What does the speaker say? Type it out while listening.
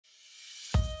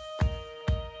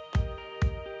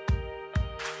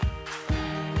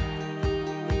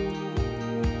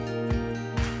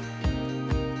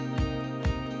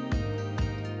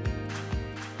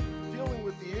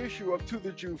issue of To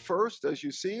the Jew First, as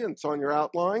you see, and it's on your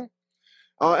outline.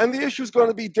 And the issue is going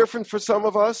to be different for some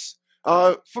of us.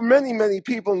 For many, many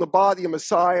people in the body of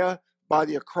Messiah,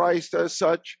 body of Christ as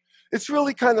such, it's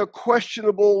really kind of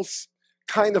questionable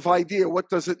kind of idea. What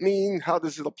does it mean? How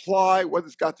does it apply? What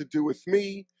has it got to do with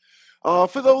me?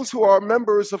 For those who are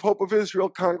members of Hope of Israel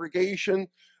congregation,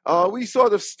 we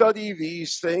sort of study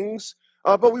these things,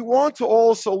 but we want to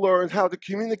also learn how to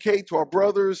communicate to our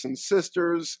brothers and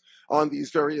sisters on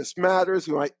these various matters.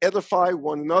 We might edify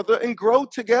one another and grow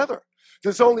together.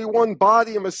 There's only one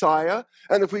body of Messiah,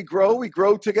 and if we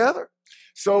grow together.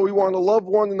 So we want to love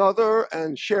one another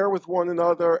and share with one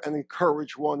another and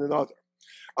encourage one another.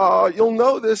 You'll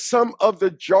notice some of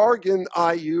the jargon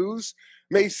I use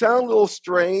may sound a little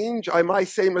strange. I might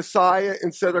say Messiah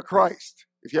instead of Christ.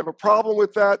 If you have a problem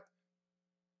with that,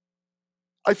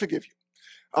 I forgive you.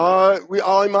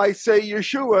 I might say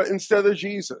Yeshua instead of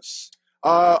Jesus.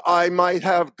 I might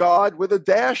have God with a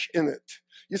dash in it.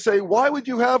 You say, why would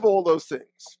you have all those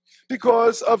things?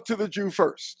 Because of To the Jew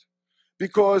First.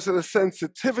 Because of the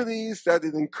sensitivities that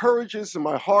it encourages in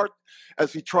my heart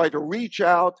as we try to reach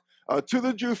out to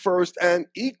the Jew first and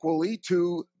equally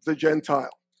to the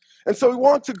Gentile. And so we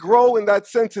want to grow in that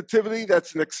sensitivity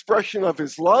that's an expression of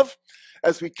his love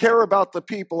as we care about the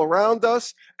people around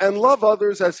us and love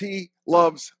others as he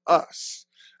loves us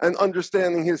and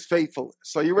understanding his faithfulness.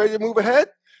 So are you ready to move ahead?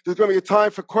 There's going to be a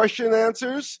time for question and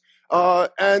answers.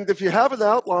 And if you have an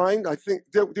outline, I think,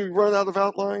 do we run out of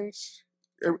outlines?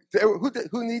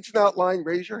 Who needs an outline?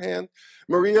 Raise your hand.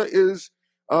 Maria is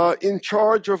in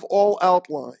charge of all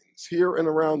outlines here and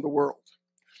around the world.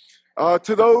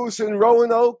 To those in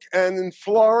Roanoke and in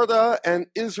Florida and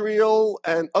Israel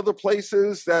and other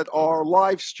places that are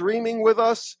live streaming with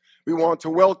us, we want to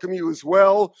welcome you as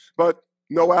well, but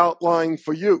no outline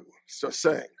for you, just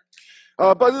saying.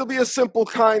 But it'll be a simple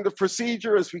kind of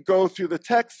procedure as we go through the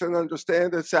text and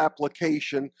understand its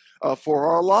application for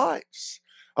our lives.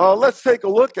 Let's take a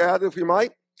look at it, if we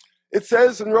might. It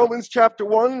says in Romans chapter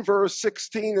 1, verse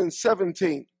 16 and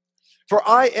 17, "For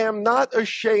I am not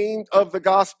ashamed of the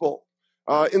gospel."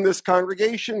 In this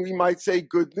congregation, we might say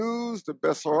good news, the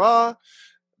Besorah,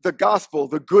 the gospel,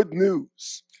 the good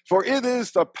news. "For it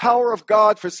is the power of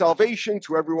God for salvation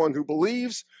to everyone who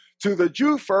believes, to the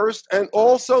Jew first, and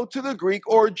also to the Greek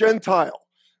or Gentile."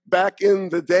 Back in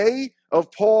the day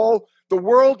of Paul, the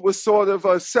world was sort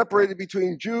of separated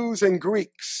between Jews and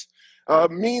Greeks,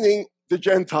 meaning the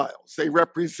Gentiles. They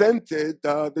represented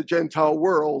the Gentile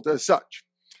world as such.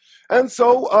 And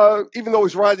so, even though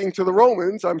he's writing to the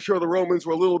Romans, I'm sure the Romans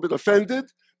were a little bit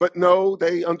offended, but no,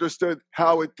 they understood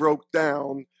how it broke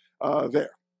down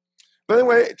there. But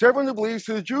anyway, to everyone who believes,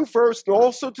 to the Jew first, and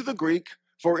also to the Greek,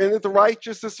 for in it the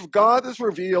righteousness of God is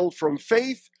revealed from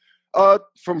faith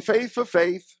for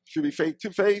faith, should be faith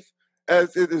to faith,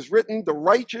 as it is written, the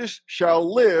righteous shall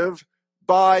live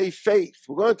by faith.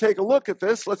 We're going to take a look at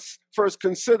this. Let's first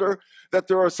consider that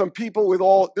there are some people with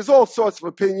there's all sorts of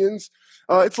opinions.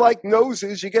 It's like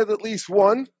noses, you get at least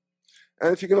one,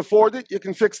 and if you can afford it, you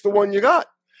can fix the one you got.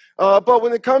 But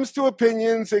when it comes to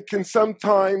opinions, it can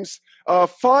sometimes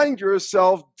find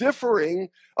yourself differing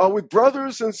with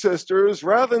brothers and sisters.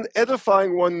 Rather than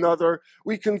edifying one another,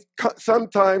 we can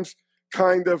sometimes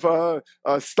kind of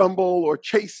stumble or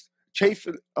chafe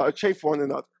one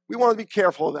another. We want to be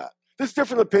careful of that. There's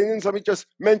different opinions. Let me just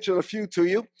mention a few to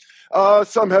you.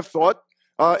 Some have thought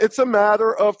it's a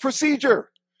matter of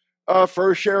procedure.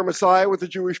 First, share Messiah with the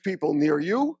Jewish people near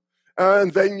you,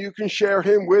 and then you can share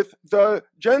him with the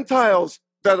Gentiles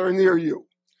that are near you.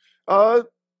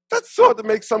 That sort of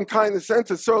makes some kind of sense.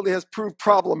 It certainly has proved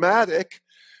problematic.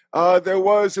 There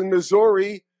was in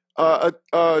Missouri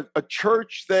a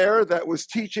church there that was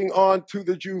teaching on to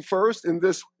the Jew first in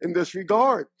this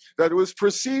regard, that it was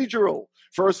procedural.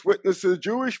 First witness to the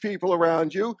Jewish people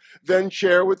around you, then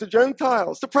share with the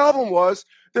Gentiles. The problem was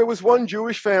there was one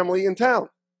Jewish family in town,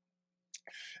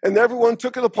 and everyone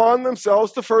took it upon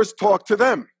themselves to first talk to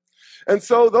them. And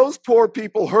so those poor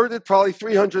people heard it probably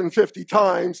 350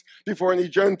 times before any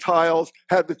Gentiles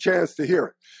had the chance to hear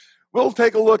it. We'll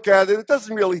take a look at it. It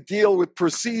doesn't really deal with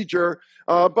procedure,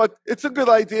 but it's a good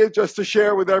idea just to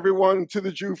share with everyone to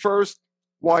the Jew first.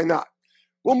 Why not?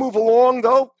 We'll move along,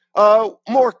 though.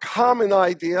 More common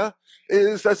idea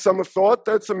is that some have thought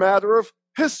that's a matter of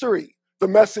history. The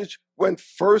message went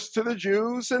first to the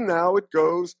Jews, and now it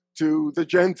goes to the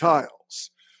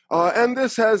Gentiles. And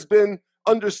this has been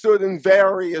understood in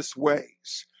various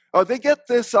ways. They get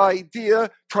this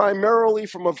idea primarily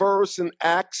from a verse in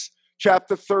Acts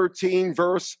chapter 13,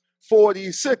 verse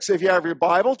 46. If you have your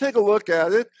Bible, take a look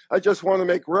at it. I just want to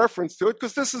make reference to it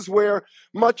because this is where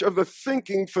much of the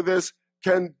thinking for this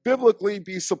can biblically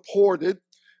be supported,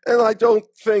 and I don't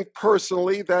think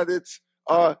personally that it's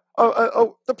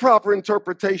the proper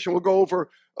interpretation. We'll go over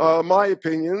my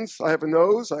opinions. I have a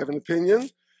nose, I have an opinion.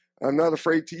 I'm not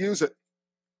afraid to use it.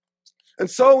 And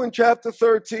so in chapter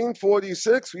 13,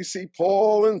 46, we see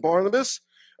Paul and Barnabas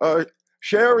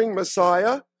sharing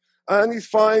Messiah, and he's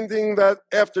finding that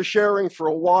after sharing for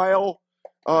a while,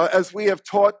 as we have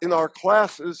taught in our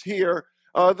classes here,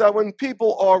 that when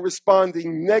people are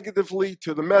responding negatively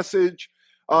to the message,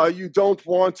 you don't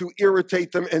want to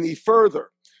irritate them any further.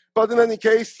 But in any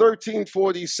case,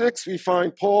 1346, we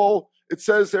find Paul, it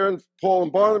says there, Paul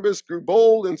and Barnabas grew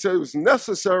bold and said it was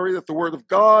necessary that the word of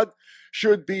God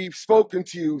should be spoken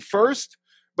to you first.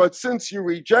 But since you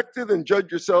rejected and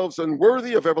judged yourselves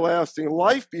unworthy of everlasting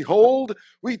life, behold,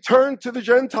 we turn to the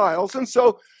Gentiles. And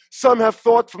so some have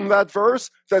thought from that verse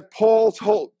that Paul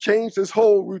changed his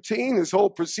whole routine, his whole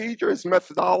procedure, his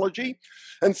methodology,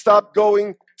 and stopped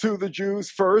going to the Jews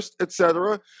first,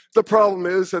 etc. The problem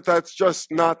is that that's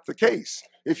just not the case.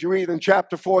 If you read in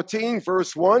chapter 14,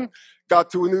 verse 1,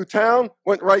 got to a new town,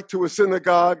 went right to a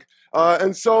synagogue,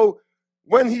 and so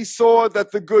when he saw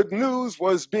that the good news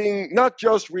was being not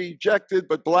just rejected,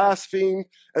 but blasphemed,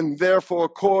 and therefore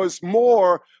caused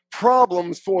more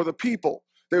problems for the people,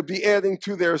 they'd be adding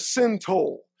to their sin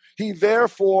toll. He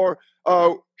therefore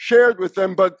shared with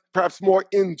them, but perhaps more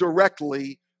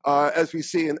indirectly, as we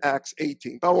see in Acts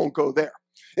 18. But I won't go there.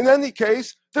 In any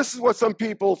case, this is what some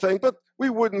people think, but we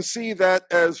wouldn't see that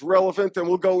as relevant, and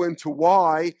we'll go into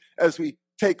why as we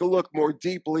take a look more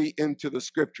deeply into the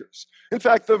scriptures. In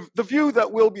fact, the view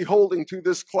that we'll be holding to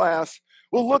this class,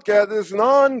 we'll look at as an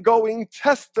ongoing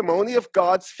testimony of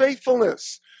God's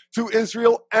faithfulness to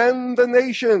Israel and the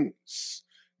nations.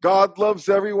 God loves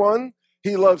everyone.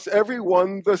 He loves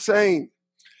everyone the same.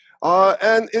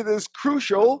 And it is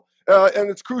crucial, and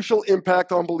its crucial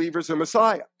impact on believers in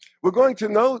Messiah. We're going to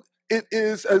note it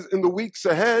is, as in the weeks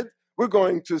ahead, we're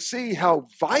going to see how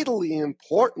vitally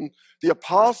important the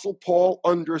Apostle Paul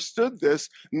understood this,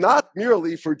 not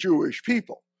merely for Jewish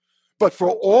people, but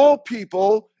for all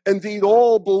people, indeed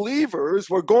all believers,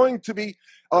 were going to be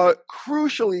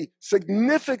crucially,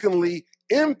 significantly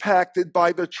impacted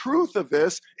by the truth of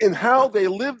this in how they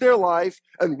lived their life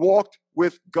and walked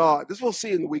with God. This we'll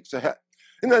see in the weeks ahead.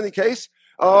 In any case,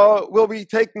 we'll be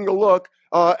taking a look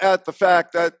at the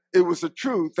fact that it was a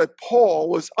truth that Paul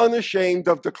was unashamed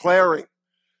of declaring.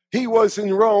 He was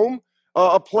in Rome,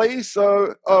 a place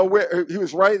where he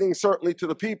was writing certainly to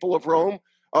the people of Rome,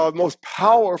 the most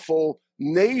powerful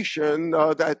nation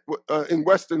that in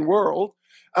Western world,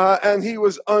 and he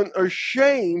was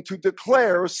unashamed to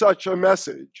declare such a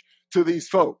message to these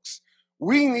folks.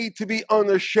 We need to be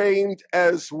unashamed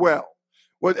as well.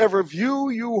 Whatever view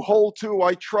you hold to,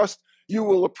 I trust you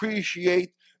will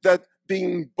appreciate that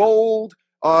being bold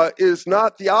is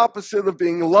not the opposite of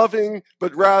being loving,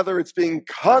 but rather it's being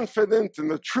confident in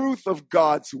the truth of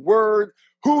God's word,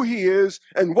 who he is,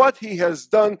 and what he has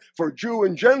done for Jew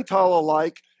and Gentile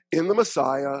alike in the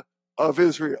Messiah of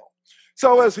Israel.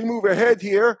 So as we move ahead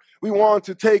here, we want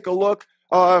to take a look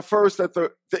first at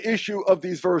the issue of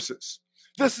these verses.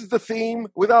 This is the theme,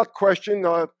 without question.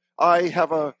 I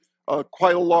have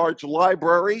quite a large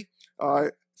library.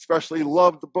 Especially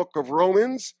love the book of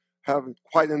Romans, have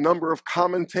quite a number of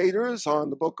commentators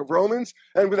on the book of Romans,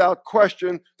 and without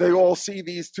question, they all see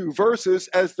these two verses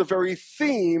as the very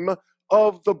theme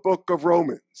of the book of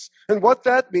Romans. And what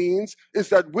that means is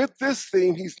that with this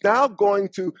theme, he's now going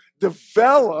to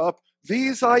develop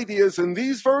these ideas and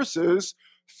these verses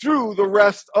through the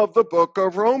rest of the book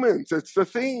of Romans. It's the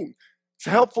theme. It's a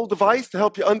helpful device to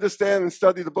help you understand and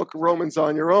study the book of Romans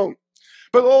on your own.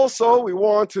 But also, we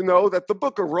want to know that the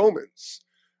book of Romans,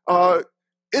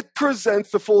 it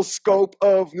presents the full scope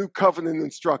of New Covenant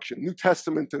instruction, New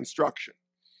Testament instruction.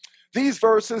 These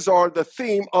verses are the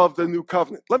theme of the New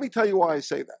Covenant. Let me tell you why I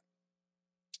say that.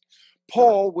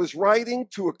 Paul was writing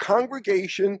to a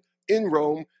congregation in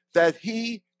Rome that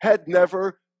he had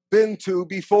never been to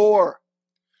before.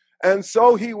 And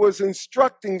so he was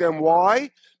instructing them. Why?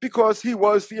 Because he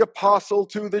was the apostle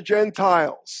to the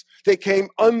Gentiles. They came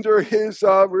under his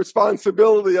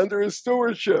responsibility, under his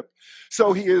stewardship.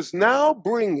 So he is now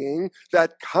bringing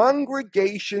that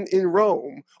congregation in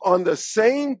Rome on the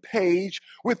same page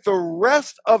with the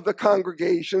rest of the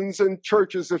congregations and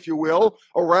churches, if you will,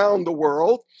 around the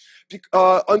world,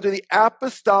 under the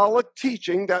apostolic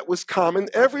teaching that was common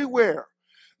everywhere.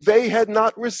 They had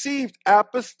not received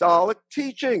apostolic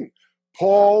teaching.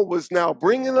 Paul was now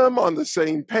bringing them on the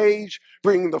same page,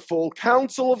 bringing the full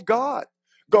counsel of God.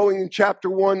 Going in chapter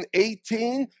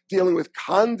 1:18, dealing with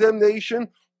condemnation,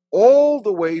 all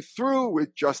the way through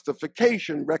with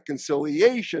justification,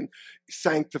 reconciliation,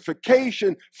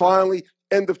 sanctification, finally,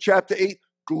 end of chapter 8,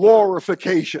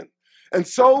 glorification. And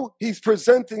so he's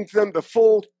presenting to them the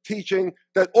full teaching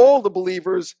that all the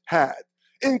believers had,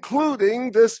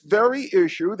 including this very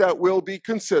issue that we'll be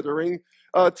considering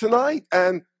tonight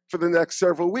and for the next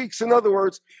several weeks. In other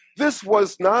words, this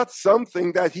was not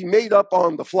something that he made up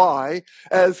on the fly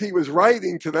as he was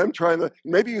writing to them,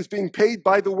 maybe he was being paid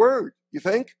by the word, you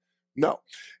think? No.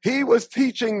 He was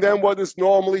teaching them what is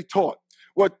normally taught.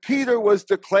 What Peter was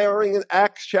declaring in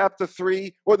Acts chapter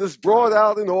 3, what is brought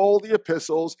out in all the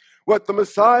epistles, what the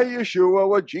Messiah Yeshua,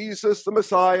 what Jesus the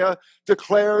Messiah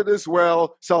declared as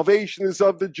well, salvation is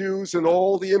of the Jews and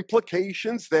all the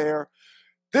implications there.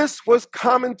 This was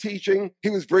common teaching. He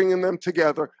was bringing them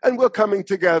together, and we're coming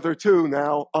together too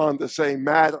now on the same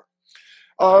matter.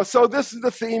 So this is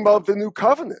the theme of the new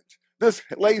covenant. This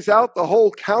lays out the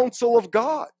whole counsel of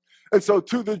God. And so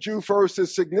to the Jew first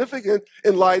is significant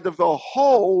in light of the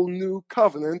whole new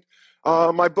covenant.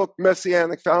 My book,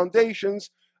 Messianic Foundations,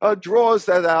 draws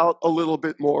that out a little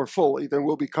bit more fully than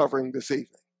we'll be covering this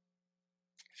evening.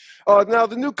 Now,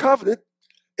 the new covenant,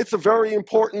 it's a very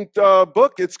important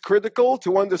book. It's critical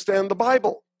to understand the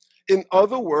Bible. In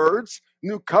other words,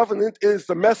 new covenant is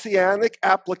the messianic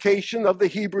application of the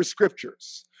Hebrew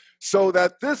scriptures. So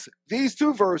that these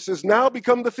two verses now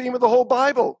become the theme of the whole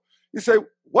Bible. You say,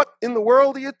 what in the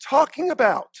world are you talking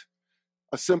about?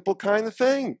 A simple kind of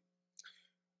thing.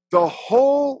 The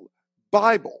whole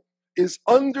Bible is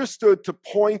understood to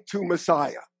point to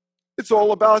Messiah. It's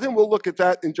all about him. We'll look at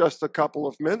that in just a couple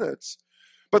of minutes.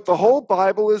 But the whole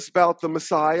Bible is about the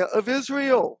Messiah of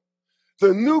Israel.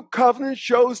 The new covenant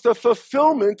shows the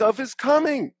fulfillment of his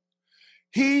coming.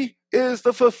 He is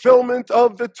the fulfillment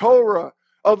of the Torah,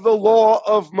 of the law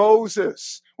of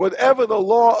Moses. Whatever the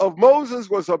law of Moses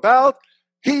was about,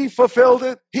 he fulfilled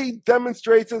it, he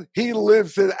demonstrates it, he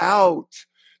lives it out.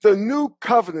 The new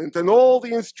covenant and all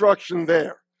the instruction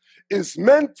there is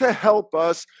meant to help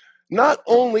us not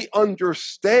only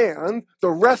understand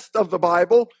the rest of the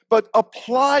Bible, but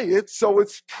apply it so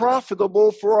it's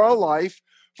profitable for our life,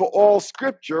 for all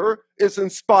scripture is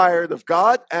inspired of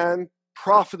God and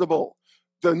profitable.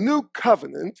 The new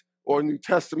covenant, or New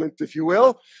Testament, if you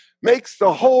will, makes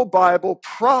the whole Bible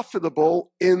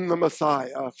profitable in the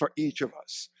Messiah for each of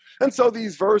us. And so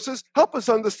these verses help us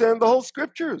understand the whole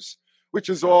scriptures, which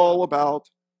is all about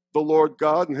the Lord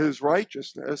God and his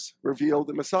righteousness revealed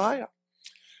in Messiah.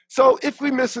 So if we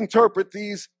misinterpret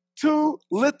these two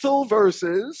little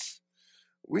verses,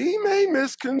 we may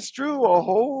misconstrue a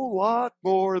whole lot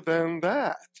more than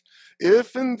that.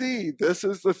 If indeed this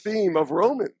is the theme of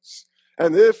Romans,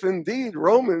 and if indeed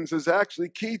Romans is actually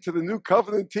key to the new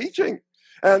covenant teaching,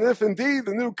 and if indeed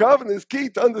the new covenant is key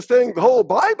to understanding the whole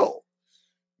Bible,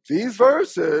 these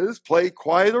verses play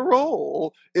quite a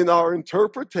role in our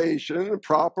interpretation and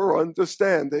proper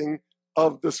understanding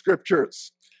of the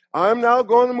scriptures. I'm now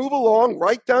going to move along.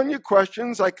 Write down your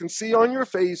questions. I can see on your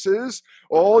faces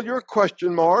all your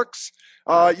question marks.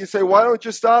 You say, why don't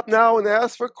you stop now and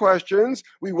ask for questions?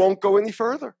 We won't go any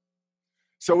further.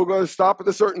 So we're going to stop at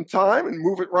a certain time and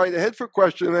move it right ahead for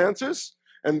question and answers.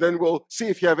 And then we'll see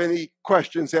if you have any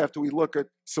questions after we look at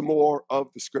some more of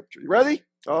the scripture. You ready?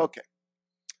 Okay.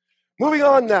 Moving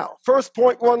on now. First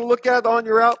point we want to look at on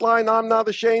your outline, I'm not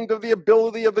ashamed of the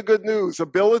ability of the good news.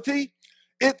 Ability,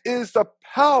 it is the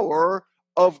power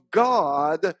of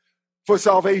God for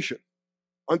salvation,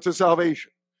 unto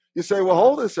salvation. You say, well,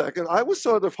 hold a second. I was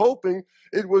sort of hoping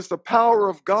it was the power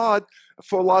of God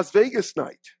for Las Vegas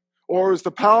night. Or is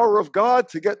the power of God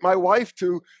to get my wife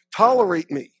to tolerate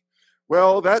me?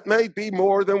 Well, that may be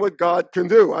more than what God can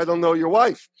do. I don't know your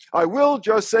wife. I will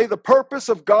just say the purpose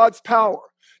of God's power,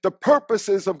 the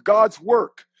purposes of God's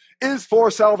work is for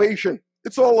salvation.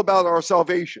 It's all about our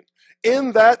salvation.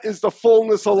 In that is the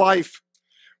fullness of life.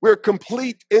 We're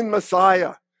complete in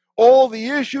Messiah. All the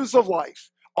issues of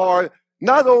life are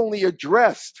not only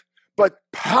addressed, but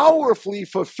powerfully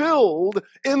fulfilled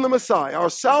in the Messiah. Our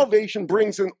salvation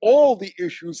brings in all the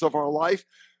issues of our life.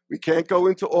 We can't go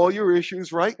into all your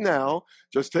issues right now.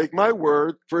 Just take my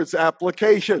word for its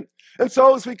application. And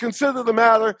so as we consider the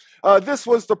matter, this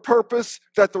was the purpose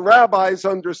that the rabbis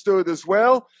understood as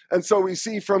well. And so we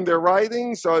see from their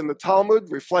writings in the Talmud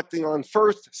reflecting on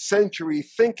first century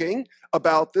thinking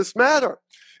about this matter.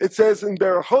 It says in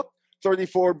Berachot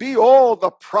 34b, all the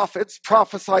prophets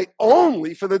prophesied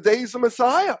only for the days of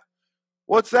Messiah.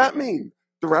 What's that mean?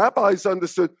 The rabbis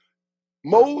understood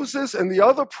Moses and the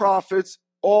other prophets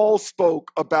all spoke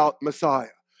about Messiah.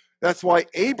 That's why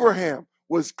Abraham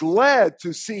was glad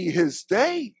to see his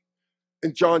day.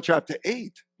 In John chapter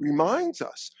 8, reminds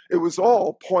us. It was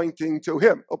all pointing to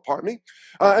him. Oh, pardon me.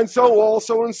 And so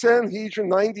also in Sanhedrin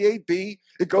 98b,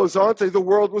 it goes on to say the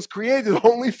world was created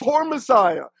only for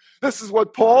Messiah. This is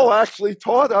what Paul actually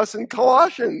taught us in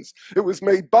Colossians. It was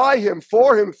made by him,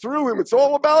 for him, through him. It's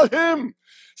all about him.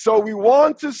 So we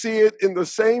want to see it in the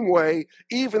same way,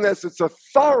 even as it's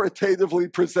authoritatively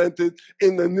presented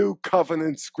in the New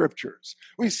Covenant scriptures.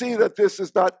 We see that this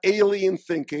is not alien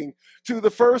thinking to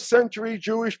the first century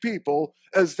Jewish people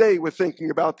as they were thinking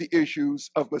about the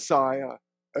issues of Messiah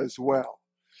as well.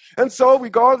 And so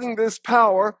regarding this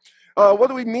power, what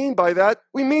do we mean by that?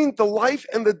 We mean the life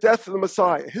and the death of the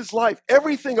Messiah, his life.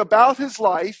 Everything about his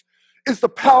life is the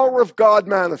power of God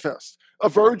manifest. A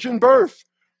virgin birth.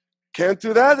 Can't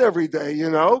do that every day, you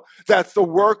know. That's the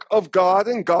work of God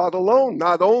and God alone,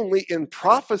 not only in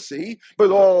prophecy,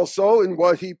 but also in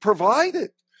what he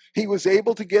provided. He was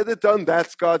able to get it done.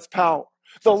 That's God's power.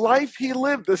 The life he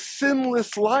lived, the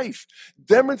sinless life,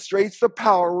 demonstrates the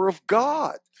power of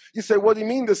God. You say, what do you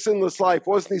mean the sinless life?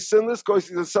 Wasn't he sinless because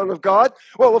he's the Son of God?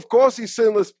 Well, of course he's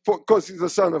sinless because he's the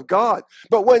Son of God.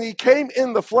 But when he came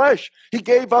in the flesh, he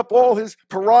gave up all his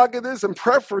prerogatives and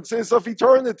preferences of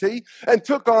eternity and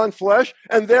took on flesh.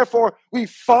 And therefore, we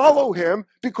follow him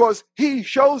because he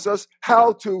shows us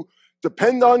how to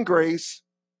depend on grace,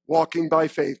 walking by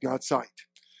faith, not sight.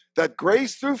 That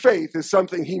grace through faith is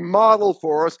something he modeled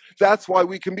for us. That's why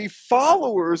we can be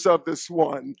followers of this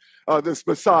one, this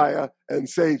Messiah and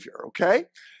Savior, okay?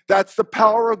 That's the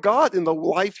power of God in the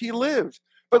life he lived,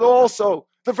 but also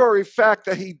the very fact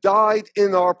that he died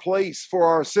in our place for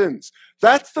our sins.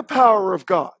 That's the power of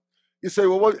God. You say,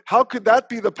 well, how could that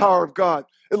be the power of God?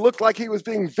 It looked like he was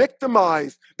being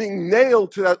victimized, being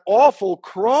nailed to that awful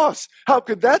cross. How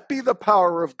could that be the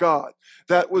power of God?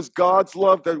 That was God's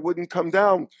love that wouldn't come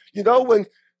down. You know, when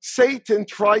Satan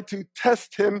tried to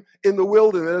test him in the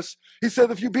wilderness, he said,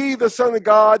 if you be the Son of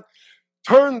God,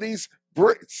 turn these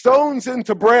stones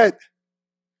into bread.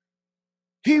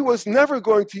 He was never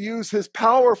going to use his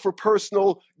power for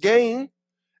personal gain.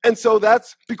 And so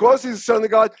that's because he's the Son of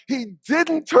God, he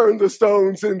didn't turn the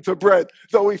stones into bread,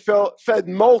 though he fed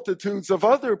multitudes of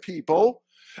other people.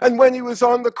 And when he was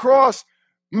on the cross,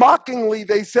 mockingly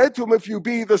they said to him, if you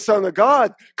be the Son of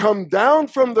God, come down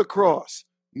from the cross.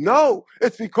 No,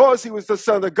 it's because he was the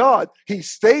Son of God. He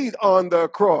stayed on the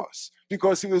cross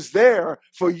because he was there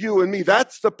for you and me.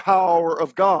 That's the power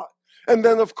of God. And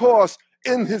then, of course,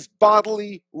 in his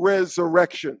bodily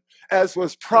resurrection, as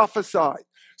was prophesied,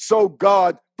 so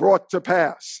God brought to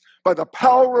pass by the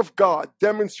power of God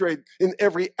demonstrated in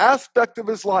every aspect of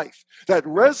his life. That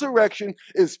resurrection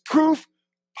is proof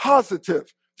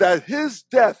positive that his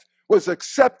death was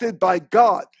accepted by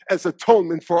God as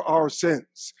atonement for our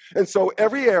sins. And so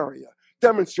every area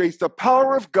demonstrates the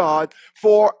power of God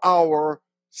for our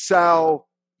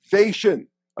salvation.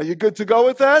 Are you good to go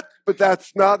with that? But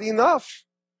that's not enough.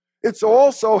 It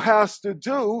also has to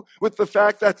do with the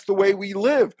fact that's the way we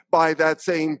live by that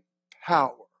same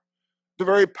power. The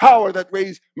very power that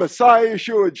raised Messiah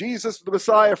Yeshua, Jesus the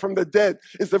Messiah from the dead,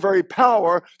 is the very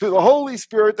power through the Holy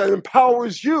Spirit that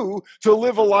empowers you to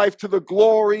live a life to the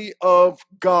glory of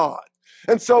God.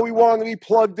 And so we want to be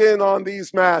plugged in on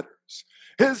these matters.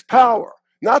 His power,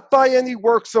 not by any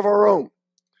works of our own.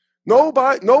 No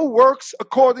works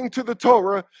according to the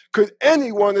Torah could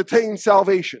anyone attain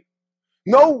salvation.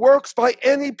 No works by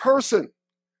any person,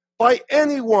 by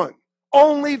anyone.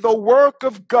 Only the work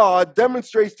of God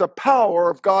demonstrates the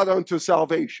power of God unto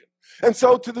salvation. And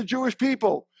so to the Jewish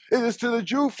people, it is to the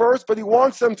Jew first, but he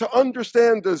wants them to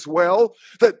understand as well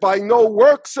that by no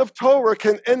works of Torah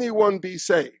can anyone be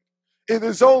saved. It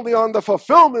is only on the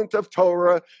fulfillment of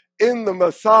Torah in the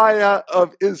Messiah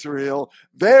of Israel.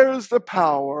 There's the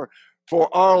power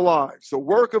for our lives, the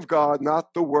work of God,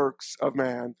 not the works of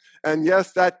man. And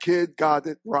yes, that kid got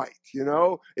it right. You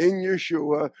know, in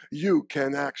Yeshua, you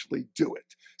can actually do it.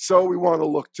 So we want to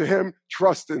look to him,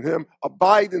 trust in him,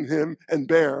 abide in him, and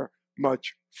bear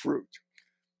much fruit.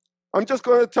 I'm just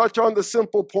going to touch on the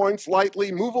simple points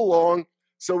lightly, move along,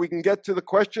 so we can get to the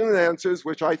question and answers,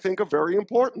 which I think are very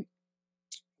important.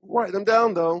 Write them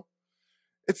down, though.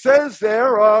 It says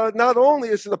there, not only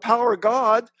is it the power of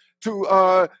God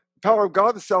to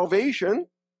salvation,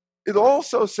 it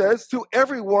also says to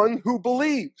everyone who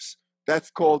believes.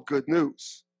 That's called good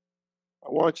news. I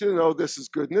want you to know this is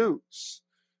good news.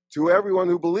 To everyone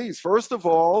who believes. First of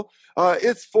all,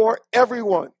 it's for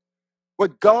everyone.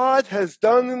 What God has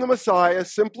done in the Messiah,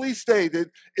 simply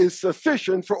stated, is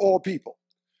sufficient for all people.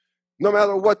 No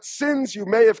matter what sins you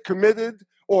may have committed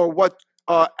or what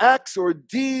acts or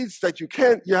deeds that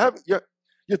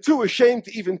you're too ashamed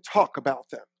to even talk about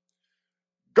them.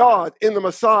 God in the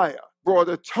Messiah brought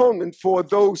atonement for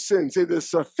those sins. It is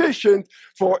sufficient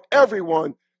for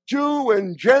everyone, Jew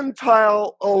and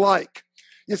Gentile alike.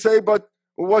 You say, but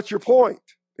what's your point?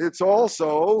 It's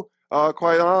also,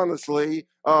 quite honestly,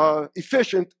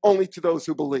 efficient only to those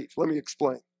who believe. Let me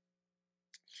explain.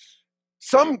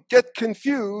 Some get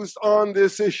confused on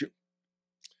this issue.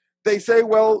 They say,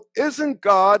 well, isn't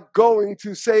God going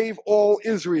to save all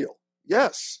Israel?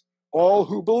 Yes, all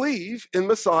who believe in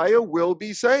Messiah will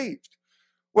be saved.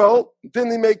 Well,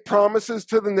 didn't he make promises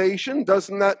to the nation?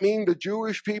 Doesn't that mean the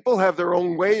Jewish people have their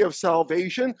own way of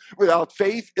salvation without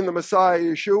faith in the Messiah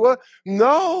Yeshua?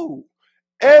 No.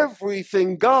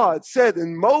 Everything God said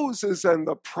in Moses and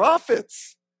the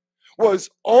prophets was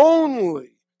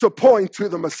only to point to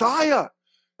the Messiah.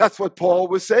 That's what Paul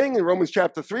was saying in Romans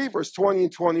chapter 3, verse 20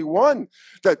 and 21,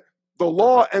 that the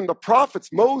law and the prophets,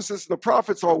 Moses and the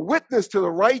prophets, are witness to the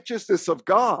righteousness of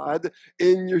God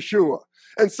in Yeshua.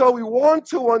 And so we want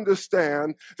to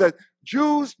understand that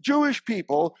Jewish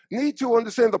people need to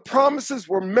understand the promises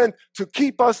were meant to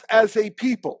keep us as a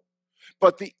people.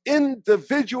 But the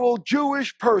individual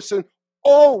Jewish person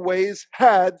always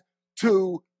had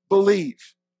to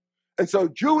believe. And so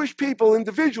Jewish people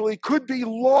individually could be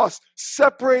lost,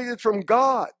 separated from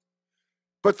God.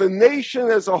 But the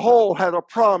nation as a whole had a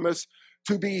promise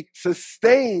to be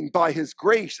sustained by his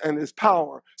grace and his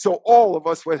power. So all of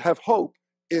us would have hope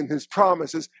in his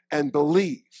promises and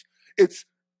believe. It's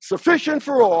sufficient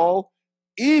for all,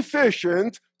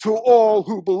 efficient to all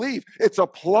who believe. It's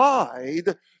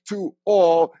applied to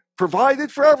all,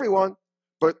 provided for everyone,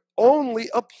 but only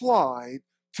applied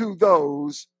to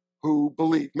those who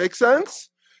believe. Make sense?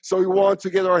 So we want to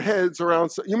get our heads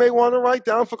around. You may want to write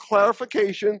down for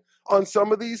clarification on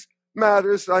some of these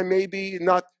matters that I may be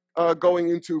not going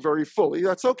into very fully.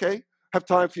 That's okay. Have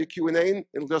time for your Q&A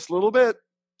in just a little bit.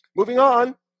 Moving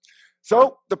on.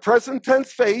 So the present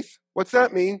tense faith, what's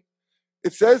that mean?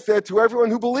 It says that to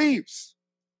everyone who believes.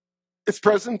 It's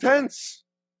present tense.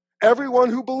 Everyone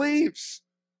who believes.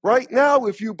 Right now,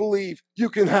 if you believe, you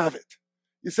can have it.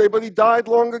 You say, but he died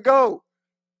long ago.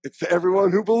 It's to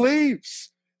everyone who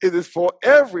believes. It is for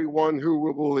everyone who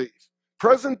will believe.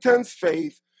 Present tense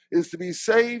faith is to be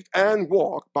saved and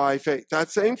walk by faith.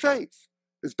 That same faith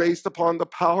is based upon the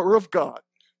power of God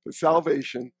for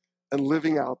salvation and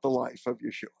living out the life of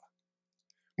Yeshua.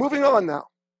 Moving on now,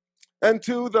 and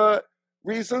to the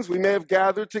reasons we may have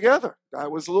gathered together.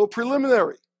 That was a little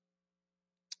preliminary.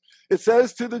 It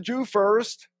says to the Jew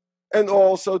first and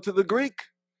also to the Greek.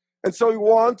 And so we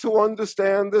want to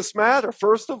understand this matter.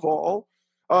 First of all,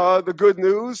 the good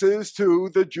news is to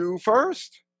the Jew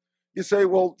first. You say,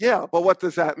 well, yeah, but what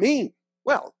does that mean?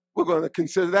 Well, we're going to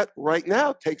consider that right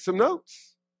now. Take some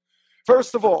notes.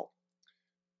 First of all,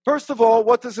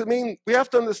 what does it mean? We have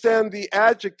to understand the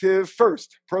adjective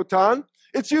first, proton.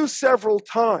 It's used several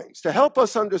times to help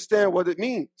us understand what it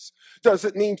means. Does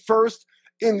it mean first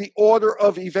in the order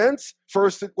of events?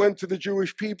 First it went to the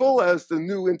Jewish people, as the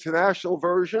New International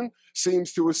Version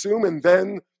seems to assume, and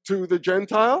then to the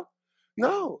Gentile?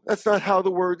 No, that's not how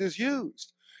the word is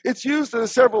used. It's used in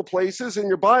several places. In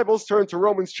your Bibles, turn to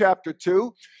Romans chapter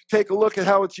 2. Take a look at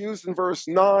how it's used in verse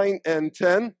 9 and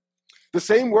 10. The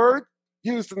same word,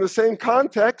 used in the same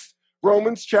context,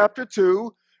 Romans chapter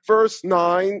 2, verse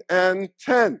 9 and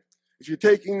 10. If you're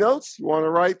taking notes, you want to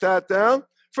write that down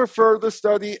for further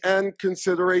study and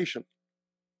consideration.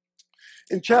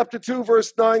 In chapter 2,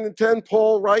 verse 9 and 10,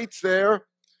 Paul writes there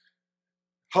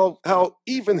how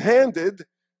even-handed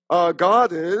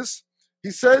God is. He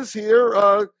says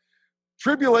here,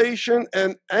 tribulation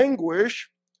and anguish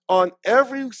on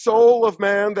every soul of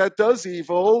man that does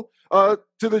evil, to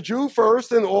the Jew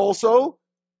first and also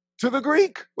to the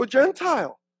Greek or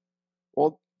Gentile.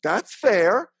 Well, that's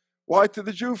fair. Why to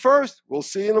the Jew first? We'll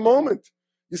see in a moment.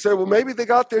 You say, well, maybe they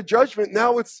got their judgment.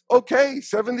 Now it's okay.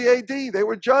 70 AD, they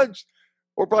were judged,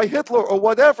 or by Hitler or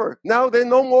whatever. Now there's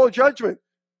no more judgment.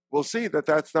 We'll see that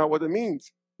that's not what it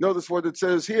means. Notice what it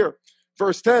says here.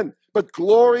 Verse 10, but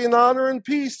glory and honor and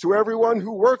peace to everyone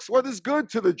who works what is good,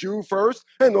 to the Jew first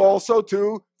and also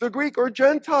to the Greek or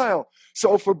Gentile.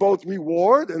 So for both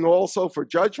reward and also for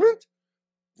judgment?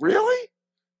 Really?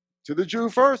 To the Jew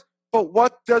first. But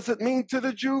what does it mean to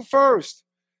the Jew first?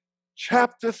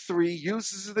 Chapter 3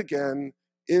 uses it again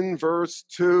in verse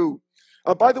 2.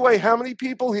 By the way, how many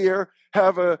people here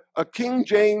have a King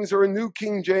James or a New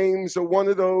King James or one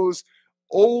of those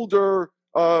older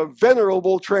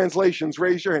venerable translations?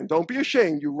 Raise your hand. Don't be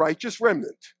ashamed, you righteous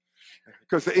remnant.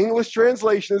 Because the English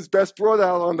translation is best brought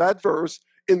out on that verse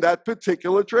in that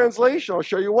particular translation. I'll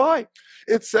show you why.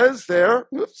 It says there,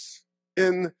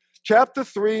 in chapter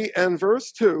 3 and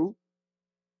verse 2,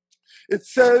 It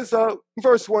says,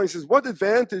 verse 1, he says, what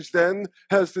advantage then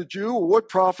has the Jew, or what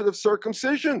profit of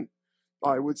circumcision?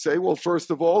 I would say, well,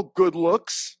 first of all, good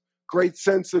looks, great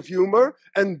sense of humor,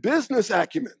 and business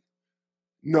acumen.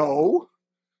 No,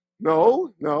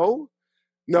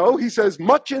 he says,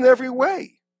 much in every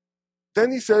way.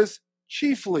 Then he says,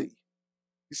 chiefly.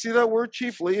 You see that word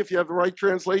chiefly, if you have the right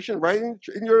translation, right in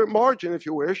your margin, if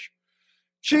you wish.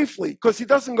 Chiefly, because he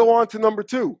doesn't go on to number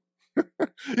 2.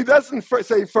 He doesn't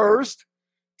say first,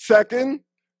 second,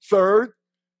 third.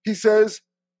 He says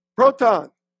proton.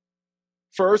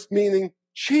 First meaning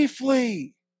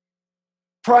chiefly,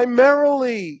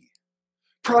 primarily.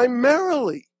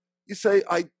 You say,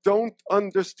 I don't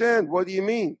understand. What do you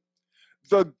mean?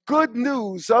 The good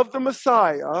news of the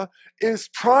Messiah is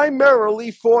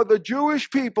primarily for the Jewish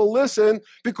people, listen,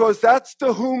 because that's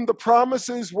to whom the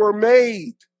promises were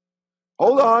made.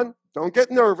 Hold on, don't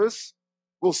get nervous.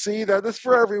 We'll see that it's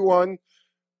for everyone,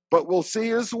 but we'll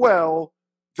see as well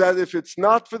that if it's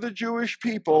not for the Jewish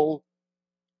people,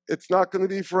 it's not going to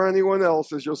be for anyone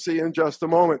else, as you'll see in just a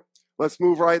moment. Let's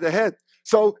move right ahead.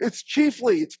 So it's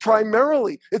chiefly, it's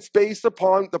primarily, it's based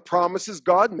upon the promises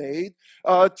God made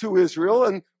to Israel,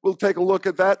 and we'll take a look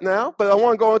at that now. But I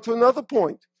want to go on to another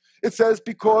point. It says,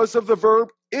 because of the verb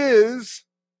is,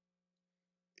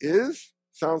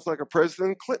 sounds like a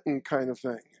President Clinton kind of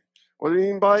thing. What do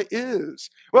you mean by is?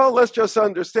 Well, let's just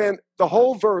understand the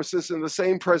whole verse is in the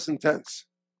same present tense.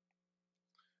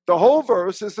 The whole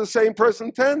verse is the same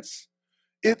present tense.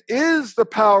 It is the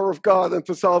power of God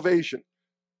unto salvation.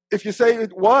 If you say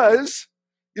it was,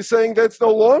 you're saying that it's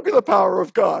no longer the power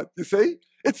of God, you see?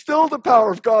 It's still the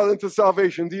power of God unto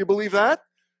salvation. Do you believe that?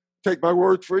 Take my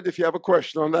word for it if you have a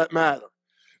question on that matter.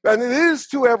 And it is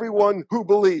to everyone who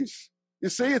believes. You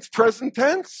see, it's present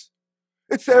tense.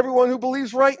 It's to everyone who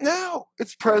believes right now.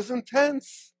 It's present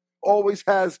tense. Always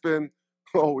has been,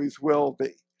 always will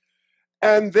be.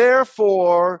 And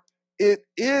therefore, it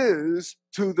is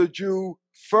to the Jew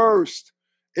first.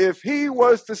 If he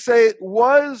was to say it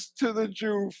was to the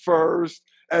Jew first,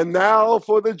 and now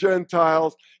for the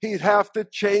Gentiles, he'd have to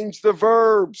change the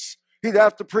verbs. He'd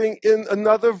have to bring in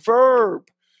another verb,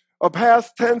 a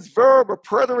past tense verb, a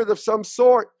preterite of some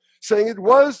sort, saying it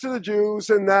was to the Jews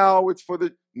and now it's for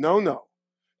the... No.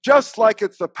 Just like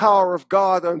it's the power of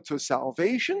God unto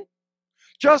salvation,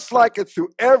 just like it's to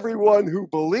everyone who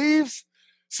believes,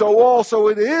 so also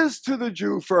it is to the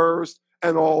Jew first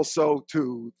and also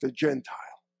to the Gentile.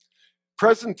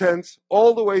 Present tense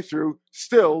all the way through,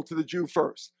 still to the Jew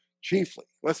first, chiefly.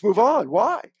 Let's move on.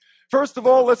 Why? First of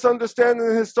all, let's understand in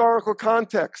the historical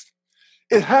context.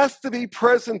 It has to be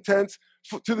present tense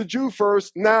to the Jew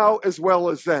first, now as well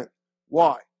as then.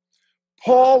 Why?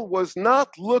 Paul was not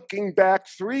looking back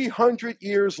 300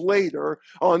 years later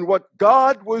on what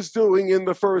God was doing in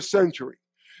the first century.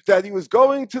 That he was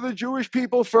going to the Jewish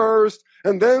people first,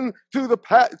 and then to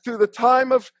the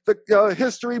time of the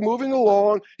history moving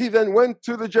along, he then went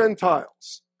to the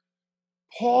Gentiles.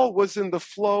 Paul was in the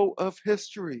flow of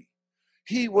history.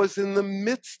 He was in the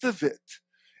midst of it.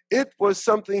 It was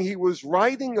something he was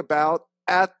writing about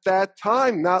at that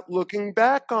time, not looking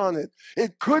back on it.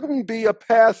 It couldn't be a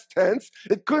past tense.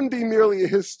 It couldn't be merely a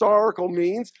historical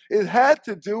means. It had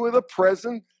to do with a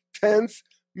present tense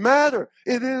matter.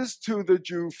 It is to the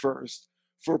Jew first.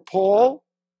 For Paul,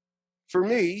 for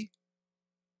me,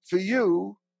 for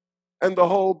you, and the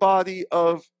whole body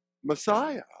of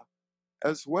Messiah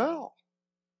as well.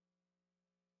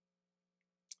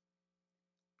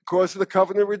 Because of the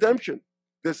covenant redemption.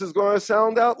 This is going to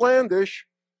sound outlandish.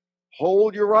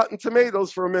 Hold your rotten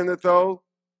tomatoes for a minute, though.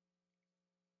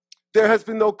 There has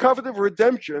been no covenant of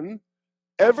redemption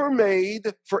ever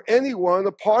made for anyone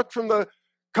apart from the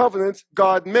covenants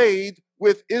God made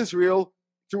with Israel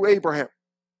through Abraham.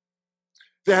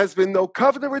 There has been no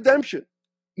covenant of redemption,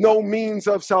 no means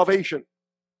of salvation,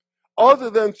 other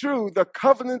than through the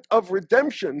covenant of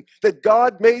redemption that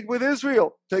God made with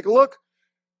Israel. Take a look.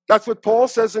 That's what Paul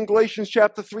says in Galatians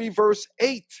chapter 3, verse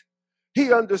 8.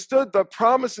 He understood the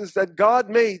promises that God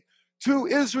made to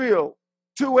Israel,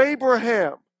 to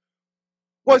Abraham,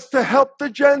 was to help the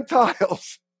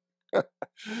Gentiles.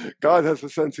 God has a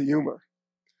sense of humor.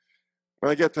 When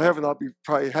I get to heaven, I'll be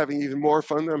probably having even more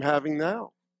fun than I'm having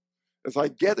now, as I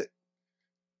get it.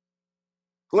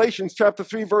 Galatians chapter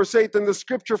 3, verse 8, and the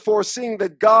scripture foreseeing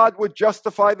that God would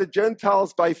justify the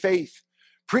Gentiles by faith,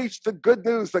 preached the good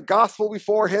news, the gospel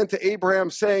beforehand to Abraham,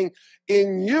 saying,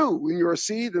 in you, in your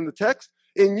seed, in the text,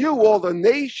 in you all the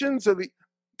nations of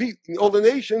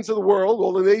the world,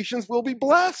 all the nations will be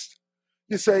blessed.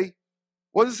 You say,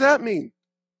 what does that mean?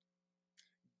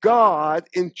 God,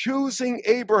 in choosing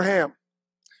Abraham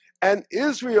and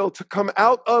Israel to come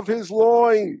out of his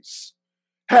loins,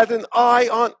 had an eye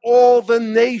on all the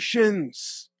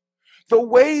nations. The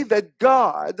way that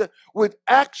God would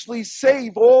actually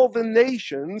save all the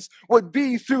nations would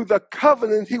be through the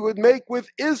covenant he would make with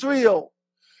Israel.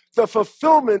 The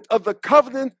fulfillment of the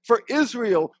covenant for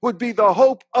Israel would be the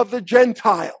hope of the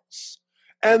Gentiles.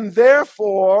 And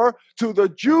therefore, to the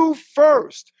Jew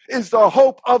first is the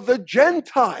hope of the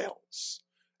Gentiles.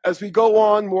 As we go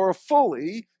on more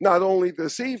fully, not only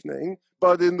this evening,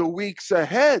 but in the weeks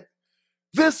ahead.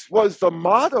 This was the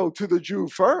motto to the Jew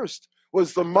first,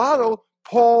 was the motto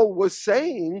Paul was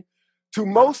saying to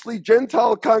mostly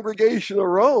Gentile congregation of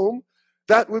Rome.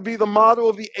 That would be the motto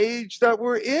of the age that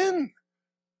we're in,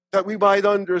 that we might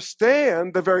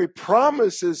understand the very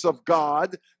promises of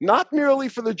God, not merely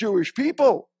for the Jewish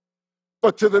people,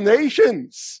 but to the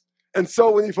nations. And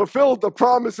so when he fulfilled the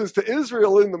promises to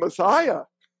Israel in the Messiah,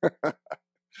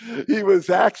 he was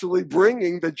actually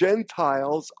bringing the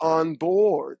Gentiles on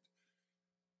board.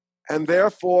 And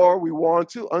therefore, we want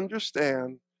to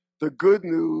understand the good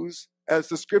news, as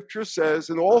the scripture says,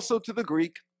 and also to the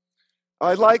Greek.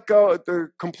 I like the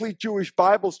Complete Jewish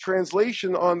Bible's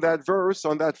translation on that verse,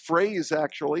 on that phrase,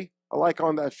 actually. I like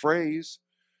on that phrase.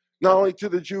 Not only to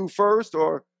the Jew first,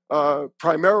 or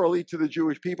primarily to the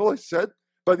Jewish people, I said,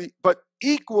 but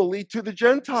equally to the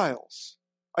Gentiles.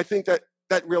 I think that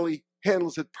really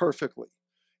handles it perfectly.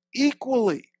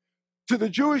 Equally to the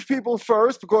Jewish people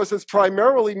first, because it's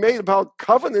primarily made about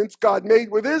covenants God made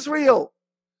with Israel.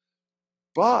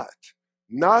 But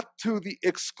not to the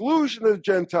exclusion of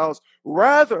Gentiles.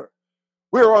 Rather,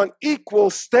 we're on equal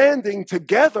standing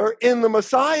together in the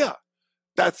Messiah.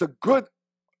 That's a good,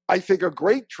 I think, a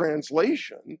great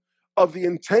translation of the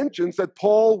intentions that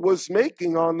Paul was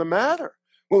making on the matter.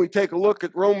 When we take a look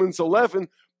at Romans 11,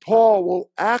 Paul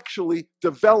will actually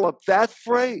develop that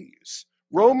phrase.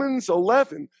 Romans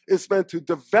 11 is meant to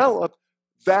develop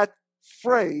that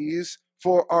phrase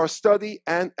for our study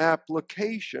and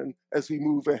application as we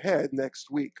move ahead next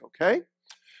week, okay?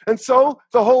 And so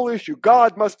the whole issue,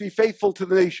 God must be faithful to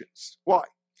the nations. Why?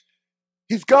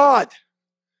 He's God.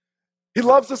 He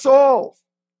loves us all.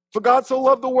 For God so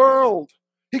loved the world.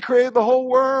 He created the whole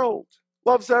world.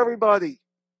 Loves everybody.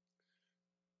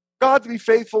 God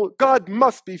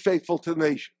must be faithful to the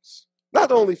nations.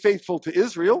 Not only faithful to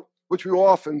Israel, which we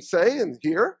often say and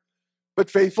hear,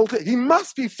 but he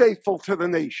must be faithful to the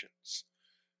nations.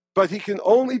 But he can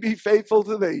only be faithful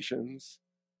to the nations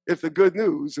if the good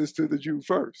news is to the Jew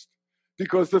first.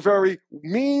 Because the very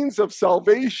means of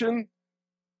salvation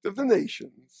of the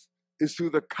nations is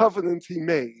through the covenant he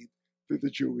made through the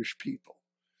Jewish people.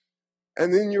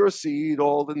 And in your seed,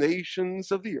 all the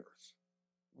nations of the earth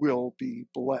will be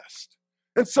blessed.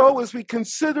 And so as we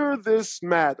consider this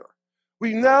matter,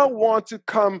 we now want to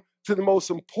come to the most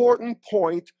important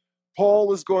point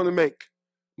Paul is going to make.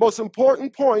 Most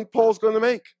important point Paul's going to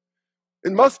make.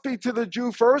 It must be to the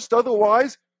Jew first,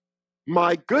 otherwise,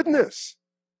 my goodness,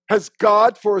 has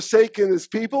God forsaken his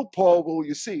people? Paul will,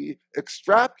 you see,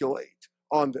 extrapolate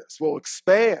on this, will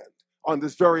expand on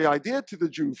this very idea to the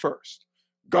Jew first.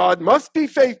 God must be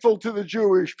faithful to the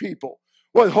Jewish people.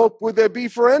 What hope would there be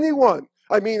for anyone?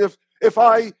 I mean, if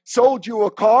I sold you a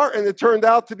car and it turned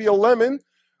out to be a lemon,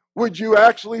 would you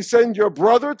actually send your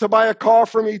brother to buy a car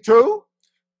for me too?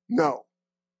 No.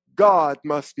 God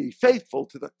must be faithful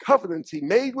to the covenants he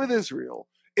made with Israel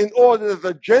in order that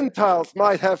the Gentiles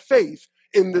might have faith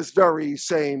in this very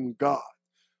same God.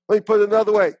 Let me put it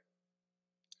another way.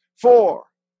 For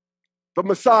the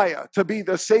Messiah to be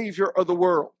the Savior of the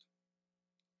world,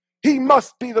 he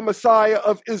must be the Messiah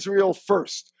of Israel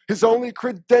first. His only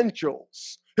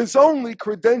credentials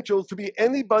to be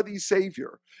anybody's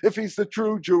Savior, if he's the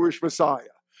true Jewish Messiah.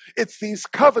 It's these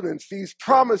covenants, these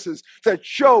promises that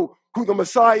show who the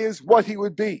Messiah is, what he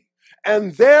would be.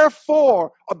 And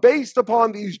therefore, based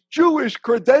upon these Jewish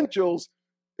credentials,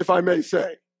 if I may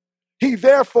say, he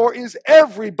therefore is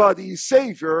everybody's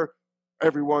Savior,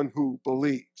 everyone who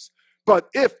believes. But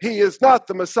if he is not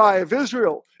the Messiah of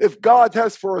Israel, if God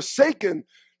has forsaken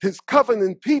his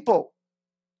covenant people,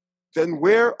 then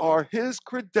where are his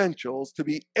credentials to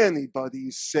be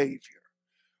anybody's Savior?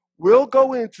 We'll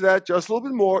go into that just a little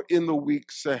bit more in the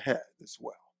weeks ahead as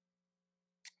well.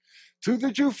 To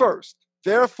the Jew first,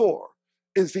 therefore,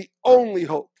 is the only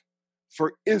hope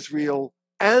for Israel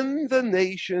and the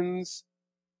nations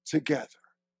together.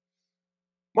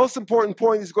 Most important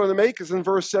point he's going to make is in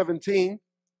verse 17.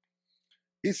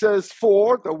 He says,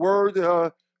 for, the word,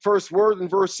 first word in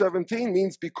verse 17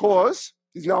 means because.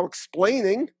 He's now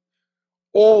explaining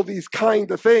all these kind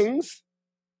of things.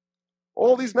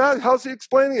 All these matters. How's he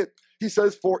explaining it? He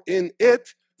says, for in it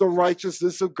the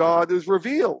righteousness of God is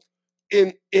revealed.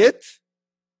 In it?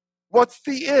 What's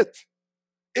the it?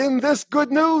 In this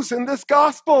good news, in this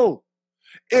gospel.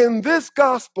 In this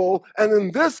gospel, and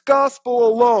in this gospel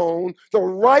alone, the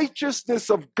righteousness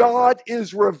of God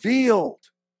is revealed.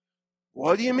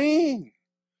 What do you mean?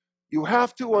 You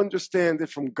have to understand it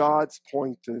from God's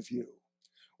point of view.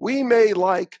 We may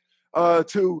like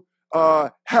to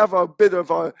have a bit of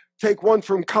a, take one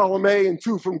from column A and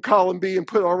two from column B and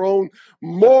put our own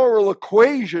moral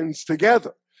equations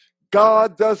together.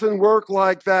 God doesn't work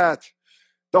like that.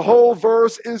 The whole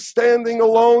verse is standing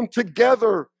alone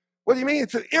together. What do you mean?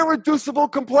 It's an irreducible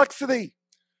complexity.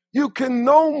 You can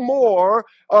no more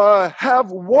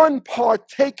have one part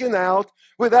taken out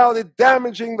without it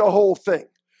damaging the whole thing.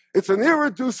 It's an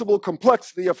irreducible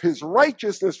complexity of his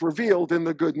righteousness revealed in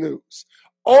the good news.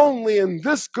 Only in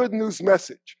this good news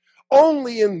message,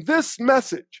 only in this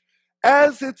message,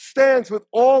 as it stands with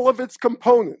all of its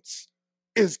components,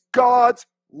 is God's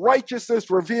righteousness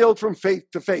revealed from faith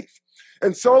to faith.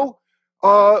 And so,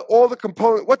 all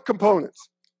the what components?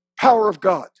 Power of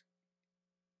God.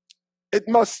 It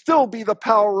must still be the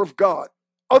power of God.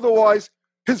 Otherwise,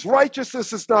 his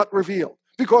righteousness is not revealed,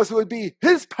 because it would be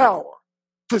his power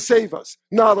to save us,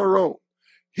 not our own.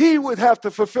 He would have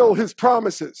to fulfill his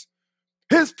promises.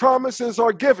 His promises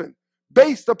are given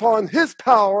based upon his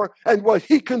power and what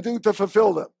he can do to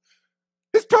fulfill them.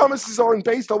 His promises aren't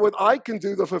based on what I can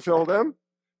do to fulfill them.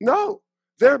 No,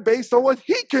 they're based on what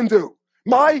he can do.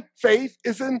 My faith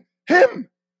is in him,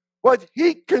 what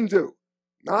he can do,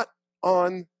 not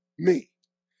on me.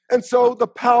 And so the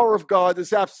power of God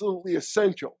is absolutely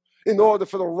essential in order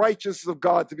for the righteousness of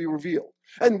God to be revealed.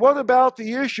 And what about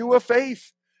the issue of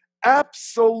faith?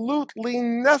 Absolutely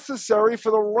necessary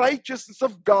for the righteousness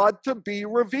of God to be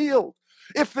revealed.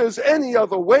 If there's any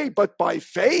other way but by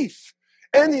faith,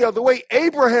 any other way,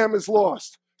 Abraham is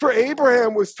lost. For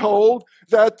Abraham was told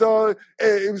that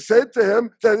it was said to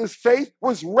him that his faith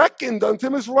was reckoned unto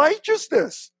him as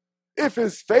righteousness. If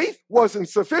his faith wasn't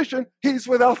sufficient, he's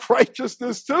without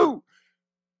righteousness too.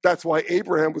 That's why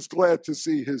Abraham was glad to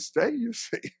see his day, you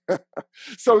see.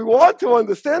 So we want to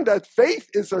understand that faith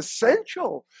is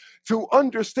essential to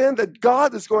understand that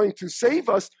God is going to save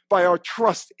us by our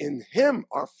trust in him,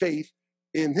 our faith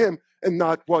in him, and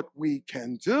not what we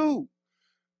can do.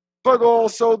 But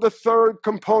also the third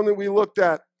component we looked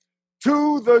at,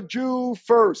 to the Jew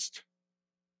first.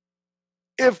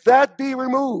 If that be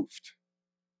removed,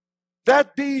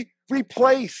 that be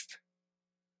replaced,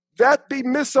 that be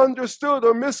misunderstood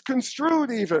or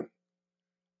misconstrued even,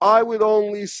 I would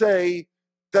only say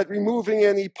that removing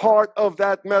any part of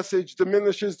that message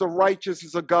diminishes the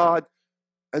righteousness of God,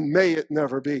 and may it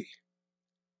never be.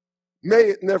 May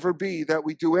it never be that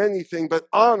we do anything but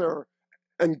honor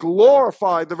and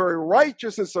glorify the very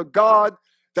righteousness of God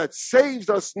that saves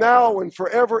us now and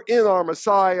forever in our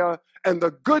Messiah. And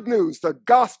the good news, the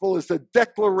gospel, is the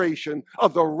declaration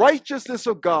of the righteousness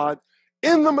of God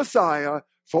in the Messiah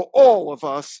for all of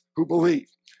us who believe.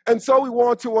 And so we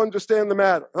want to understand the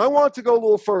matter. And I want to go a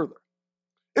little further.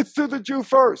 It's to the Jew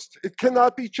first. It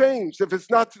cannot be changed. If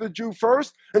it's not to the Jew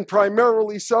first, and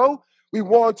primarily so, we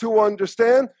want to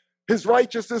understand his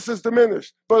righteousness is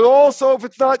diminished. But also if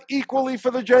it's not equally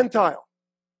for the Gentile.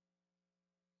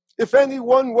 If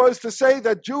anyone was to say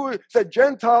that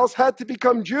Gentiles had to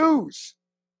become Jews,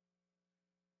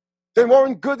 they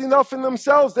weren't good enough in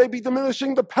themselves, they'd be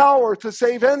diminishing the power to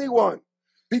save anyone,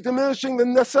 be diminishing the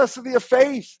necessity of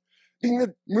faith,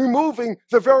 removing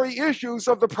the very issues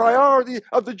of the priority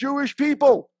of the Jewish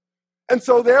people. And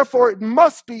so therefore it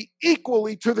must be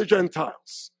equally to the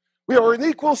Gentiles. We are in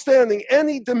equal standing.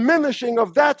 Any diminishing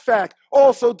of that fact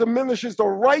also diminishes the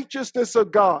righteousness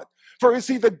of God. For is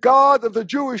he the God of the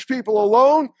Jewish people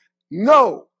alone?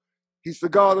 No. He's the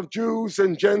God of Jews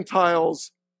and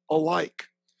Gentiles alike.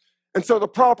 And so the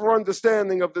proper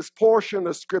understanding of this portion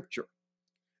of Scripture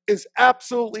is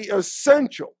absolutely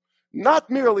essential, not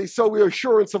merely so we're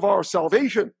assurance of our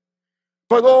salvation,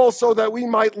 but also that we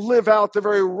might live out the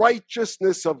very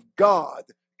righteousness of God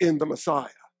in the Messiah.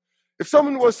 If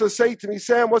someone was to say to me,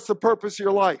 Sam, what's the purpose of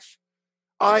your life?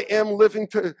 I am living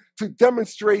to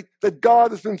demonstrate that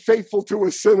God has been faithful to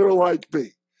a sinner like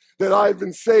me, that I've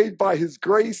been saved by his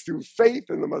grace through faith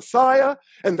in the Messiah,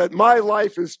 and that my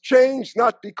life is changed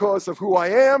not because of who I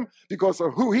am, because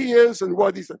of who he is and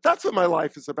what he's done. That's what my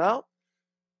life is about.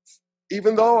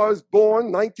 Even though I was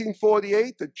born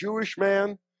 1948, a Jewish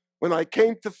man, when I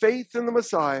came to faith in the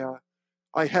Messiah,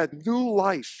 I had new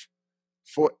life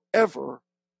forever,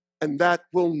 and that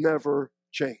will never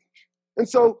change. And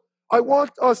so I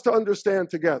want us to understand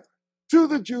together, to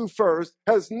the Jew first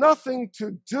has nothing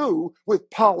to do with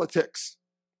politics.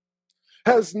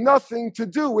 has nothing to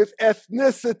do with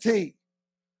ethnicity,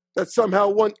 that somehow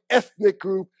one ethnic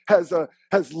group has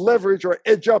leverage or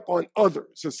edge up on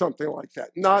others or something like that.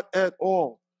 Not at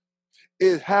all.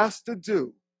 It has to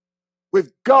do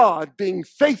with God being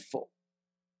faithful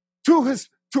to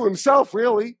himself,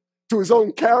 really, to his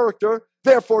own character,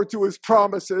 therefore to his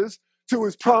promises, to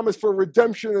his promise for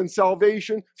redemption and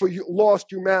salvation for lost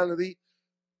humanity,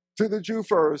 to the Jew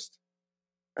first,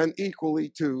 and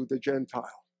equally to the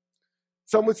Gentile.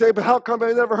 Some would say, but how come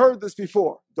I never heard this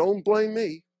before? Don't blame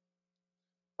me.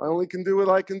 I only can do what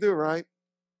I can do, right?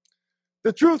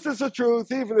 The truth is the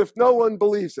truth, even if no one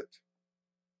believes it.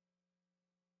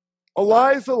 A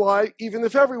lie is a lie, even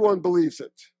if everyone believes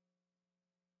it.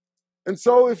 And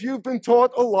so if you've been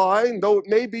taught a lie, and though it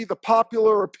may be the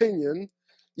popular opinion,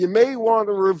 you may want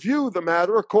to review the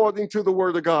matter according to the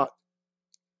Word of God.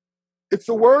 It's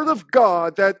the Word of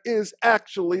God that is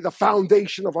actually the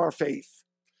foundation of our faith.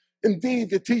 Indeed,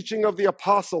 the teaching of the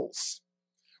apostles.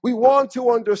 We want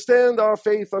to understand our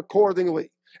faith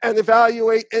accordingly and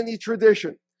evaluate any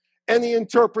tradition, any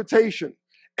interpretation,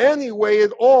 any way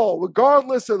at all,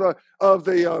 regardless of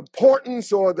the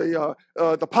importance or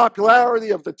the popularity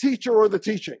of the teacher or the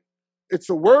teaching. It's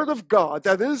the Word of God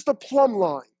that is the plumb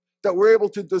line that we're able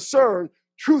to discern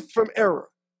truth from error,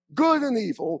 good and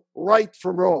evil, right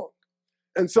from wrong.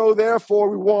 And so, therefore,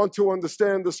 we want to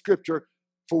understand the Scripture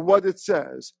for what it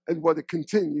says and what it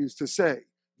continues to say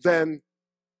then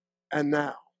and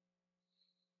now.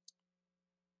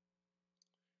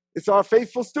 It's our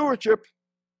faithful stewardship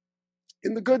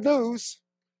in the good news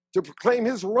to proclaim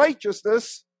his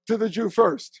righteousness to the Jew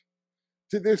first.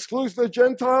 To the exclusion of the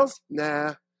Gentiles?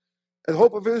 Nah. At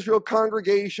Hope of Israel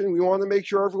congregation, we want to make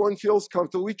sure everyone feels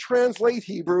comfortable. We translate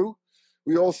Hebrew.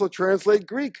 We also translate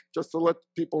Greek, just to let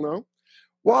people know.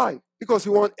 Why? Because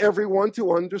we want everyone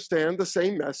to understand the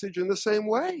same message in the same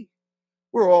way.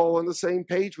 We're all on the same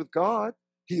page with God.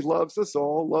 He loves us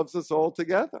all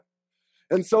together.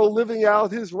 And so living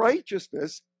out his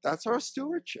righteousness, that's our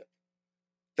stewardship.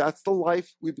 That's the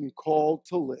life we've been called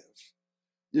to live.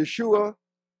 Yeshua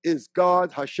is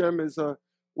God. Hashem is a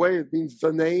way. It means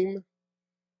the name,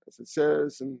 as it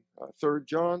says in 3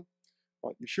 John,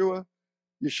 about Yeshua.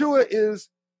 Yeshua is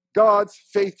God's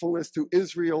faithfulness to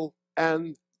Israel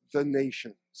and the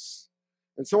nations.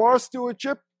 And so our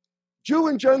stewardship, Jew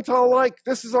and Gentile alike,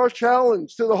 this is our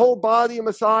challenge to the whole body of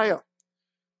Messiah.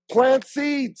 Plant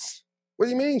seeds. What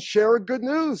do you mean? Share a good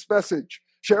news message.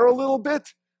 Share a little bit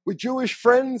with Jewish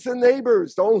friends and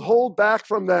neighbors. Don't hold back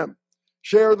from them.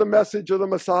 Share the message of the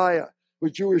Messiah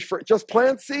with Jewish friends. Just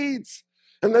plant seeds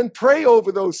and then pray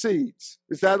over those seeds.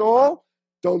 Is that all?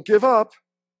 Don't give up.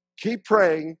 Keep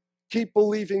praying. Keep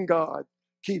believing God.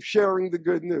 Keep sharing the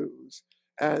good news.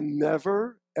 And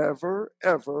never, ever,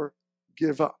 ever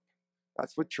give up.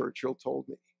 That's what Churchill told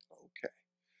me. Okay.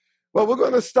 Well, we're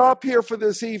going to stop here for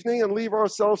this evening and leave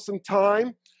ourselves some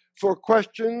time for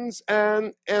questions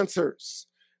and answers.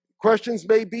 Questions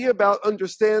may be about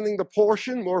understanding the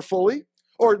portion more fully,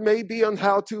 or it may be on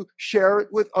how to share it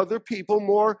with other people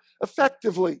more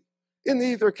effectively. In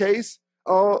either case,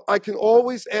 I can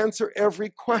always answer every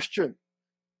question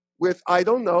with, I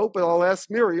don't know, but I'll ask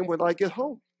Miriam when I get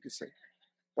home, you see.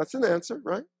 That's an answer,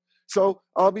 right? So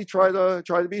I'll be try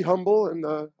to be humble and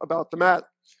about the matter.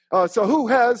 So who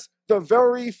has the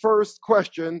very first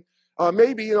question?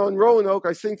 Maybe in Roanoke,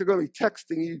 I think they're going to be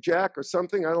texting you, Jack, or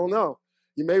something. I don't know.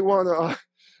 You may want to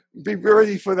be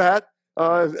ready for that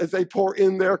as they pour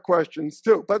in their questions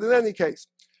too. But in any case,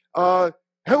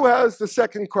 who has the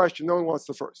second question? No one wants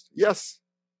the first. Yes,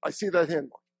 I see that hand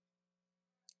mark.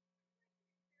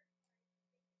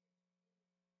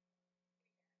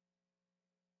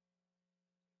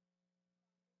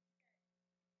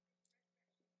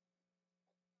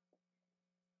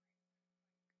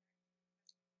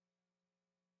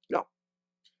 No,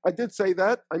 I did say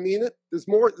that. I mean it. There's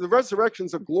more. The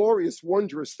resurrection's a glorious,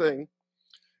 wondrous thing.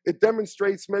 It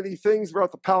demonstrates many things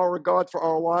about the power of God for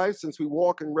our lives since we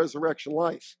walk in resurrection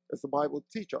life, as the Bible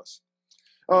teaches us.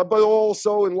 But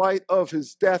also in light of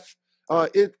his death,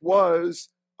 it was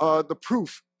the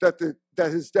proof that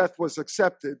his death was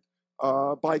accepted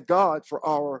by God for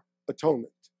our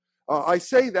atonement. I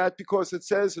say that because it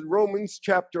says in Romans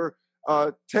chapter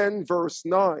 10, verse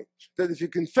 9, that if you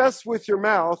confess with your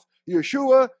mouth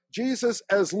Yeshua, Jesus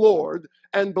as Lord,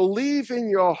 and believe in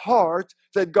your heart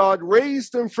that God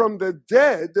raised him from the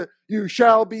dead, you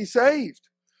shall be saved.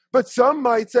 But some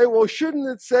might say, well, shouldn't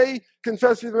it say,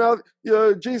 confess with your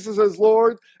mouth Jesus as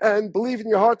Lord, and believe in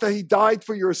your heart that he died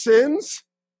for your sins?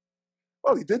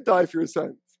 Well, he did die for your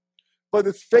sins. But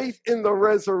it's faith in the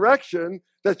resurrection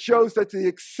that shows that the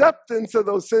acceptance of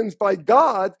those sins by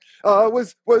God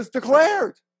was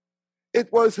declared. It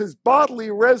was his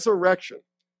bodily resurrection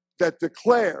that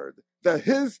declared that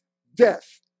his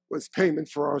death was payment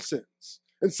for our sins.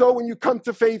 And so when you come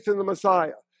to faith in the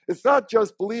Messiah, it's not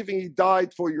just believing he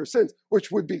died for your sins,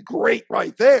 which would be great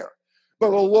right there,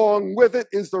 but along with it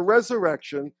is the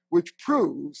resurrection, which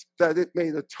proves that it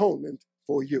made atonement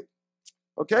for you.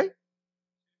 Okay?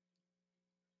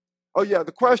 Oh yeah,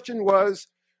 the question was,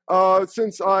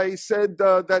 since I said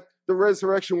that the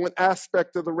resurrection, one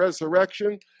aspect of the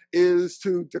resurrection is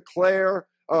to declare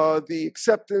the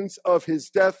acceptance of his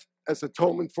death as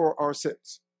atonement for our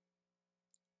sins.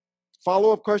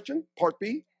 Follow-up question, part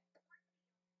B.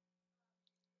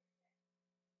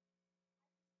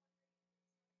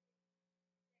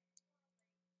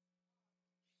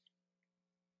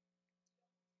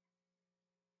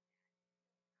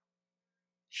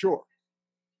 Sure.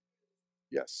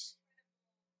 Yes.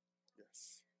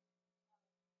 Yes.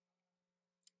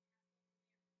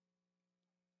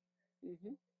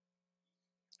 Mm-hmm.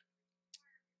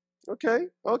 Okay,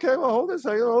 well, hold on a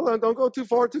second. Hold on. Don't go too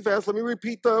far too fast. Let me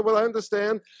repeat what I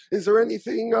understand. Is there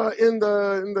anything in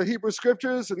the Hebrew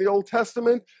Scriptures, in the Old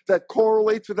Testament, that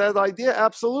correlates with that idea?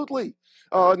 Absolutely.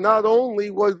 Not only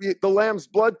would the Lamb's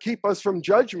blood keep us from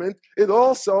judgment, it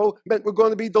also meant we're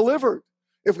going to be delivered.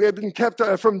 If we had been kept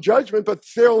from judgment but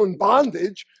still in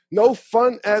bondage, no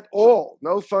fun at all.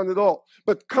 No fun at all.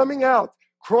 But coming out,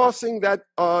 crossing that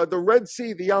the Red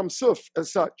Sea, the Yam Suf,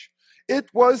 as such, it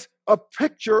was a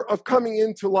picture of coming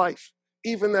into life,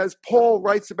 even as Paul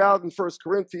writes about in 1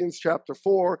 Corinthians chapter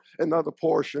 4 and other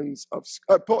portions of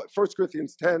 1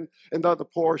 Corinthians 10 and other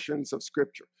portions of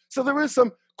Scripture. So there is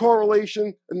some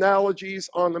correlation, analogies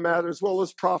on the matter, as well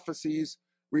as prophecies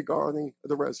regarding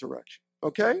the resurrection.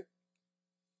 Okay?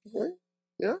 Okay?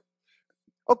 Yeah?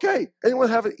 Okay. Anyone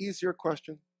have an easier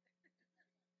question?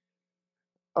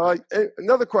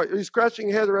 Another question. Are you scratching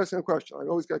your head or asking a question? I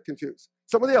always get confused.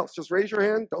 Somebody else, just raise your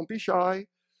hand. Don't be shy.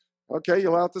 Okay,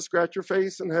 you're allowed to scratch your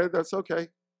face and head. That's okay.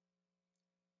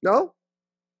 No?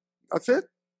 That's it?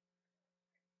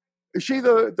 Is she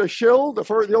the shill,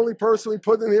 the only person we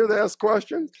put in here to ask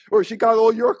questions? Or she got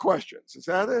all your questions? Is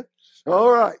that it?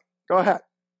 All right. Go ahead.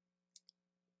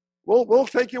 We'll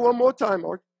take you one more time,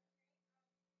 Lord.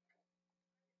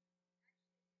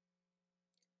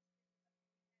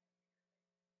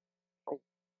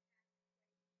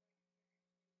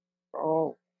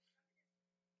 Oh.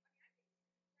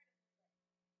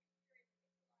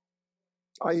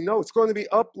 I know. It's going to be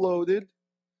uploaded.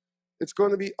 It's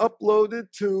going to be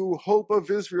uploaded to Hope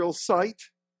of Israel's site.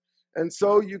 And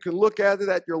so you can look at it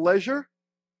at your leisure.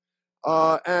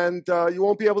 And you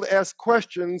won't be able to ask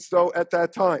questions, though, at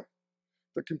that time.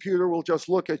 The computer will just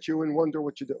look at you and wonder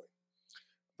what you're doing.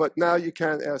 But now you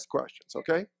can ask questions,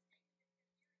 okay?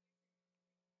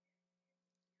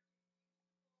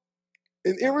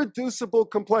 An irreducible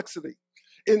complexity.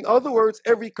 In other words,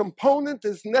 every component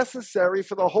is necessary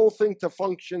for the whole thing to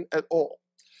function at all.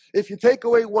 If you take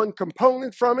away one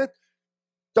component from it,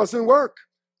 doesn't work.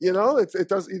 You know, it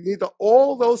does. You need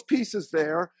all those pieces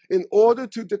there in order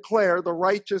to declare the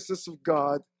righteousness of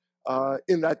God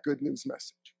in that good news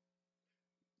message.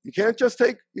 You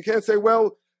can't say,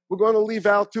 well, we're going to leave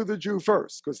out to the Jew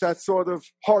first, because that's sort of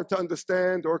hard to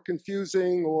understand or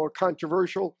confusing or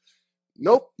controversial.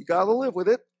 Nope, you got to live with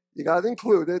it. You got to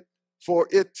include it for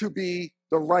it to be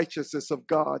the righteousness of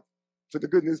God, for the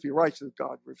good news to be righteous of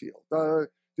God revealed.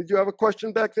 Did you have a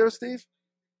question back there, Steve?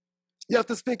 You have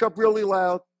to speak up really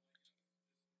loud.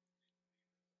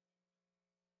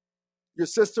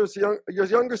 Your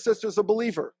younger sister's a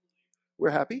believer. We're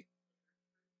happy.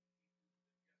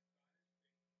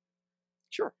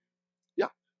 Sure. Yeah.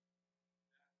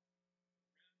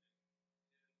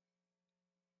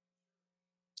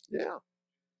 Yeah.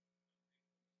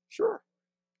 Sure.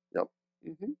 Yep.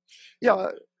 Mm-hmm. Yeah.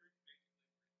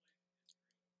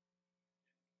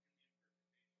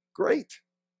 Great.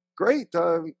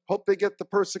 Hope they get the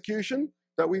persecution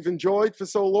that we've enjoyed for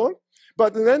so long.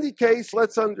 But in any case,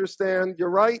 let's understand, you're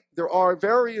right, there are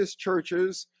various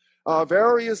churches,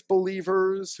 various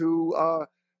believers who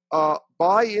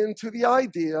buy into the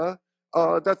idea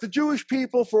that the Jewish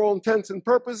people, for all intents and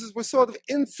purposes, were sort of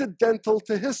incidental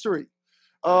to history.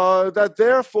 That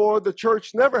therefore the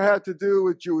church never had to do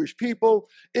with Jewish people.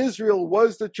 Israel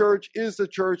was the church, is the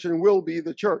church, and will be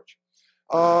the church.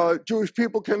 Jewish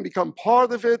people can become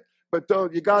part of it, but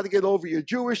you got to get over your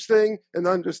Jewish thing and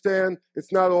understand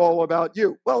it's not all about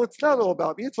you. Well, it's not all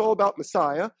about me. It's all about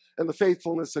Messiah and the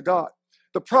faithfulness of God.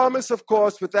 The promise, of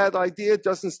course, with that idea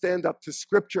doesn't stand up to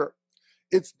Scripture.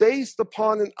 It's based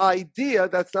upon an idea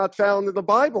that's not found in the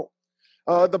Bible.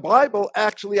 The Bible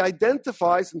actually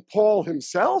identifies, and Paul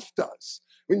himself does.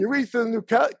 When you read through the New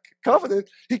Covenant,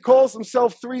 he calls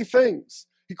himself three things.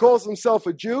 He calls himself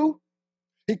a Jew,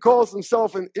 he calls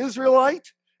himself an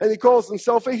Israelite, and he calls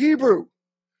himself a Hebrew.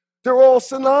 They're all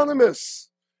synonymous.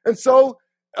 And so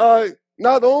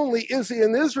not only is he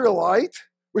an Israelite,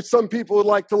 which some people would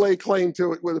like to lay claim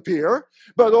to, it would appear,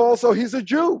 but also he's a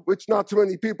Jew, which not too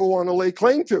many people want to lay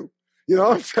claim to. You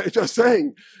know, I'm just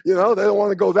saying, you know, they don't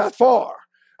want to go that far.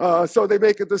 So they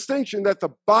make a distinction that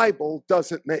the Bible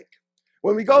doesn't make.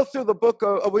 When we go through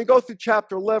when we go through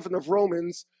chapter 11 of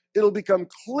Romans, it'll become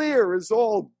clear as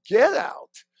all get out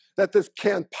that this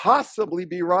can't possibly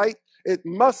be right. It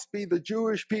must be the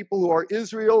Jewish people who are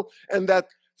Israel, and that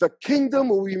the kingdom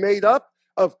will be made up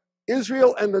of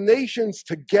Israel and the nations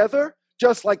together,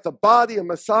 just like the body of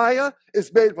Messiah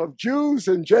is made up of Jews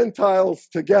and Gentiles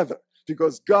together,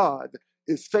 because God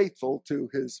is faithful to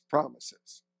his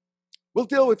promises. We'll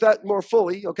deal with that more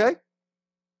fully, okay?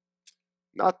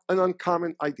 Not an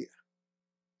uncommon idea.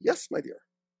 Yes, my dear.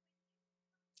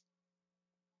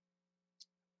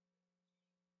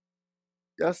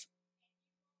 Yes?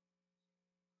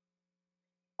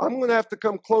 I'm going to have to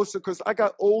come closer because I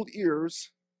got old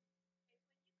ears.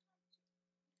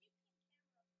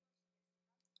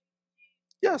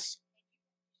 Yes.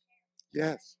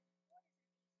 Yes.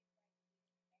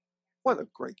 What a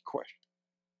great question.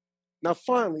 Now,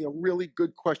 finally, a really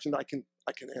good question I can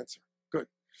answer. Good.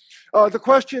 The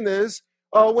question is,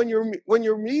 when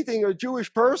you're meeting a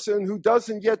Jewish person who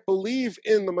doesn't yet believe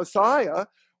in the Messiah,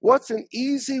 what's an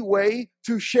easy way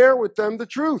to share with them the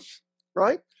truth,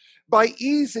 right? By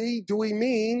easy, do we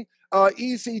mean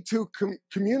easy to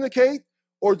communicate,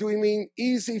 or do we mean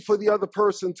easy for the other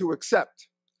person to accept?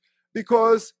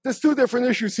 Because there's two different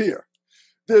issues here.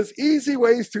 There's easy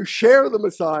ways to share the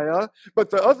Messiah,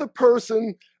 but the other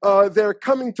person, they're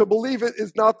coming to believe it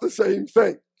is not the same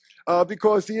thing.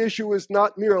 Because the issue is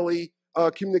not merely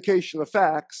communication of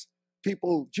facts.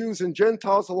 People, Jews and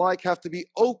Gentiles alike, have to be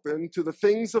open to the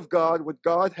things of God, what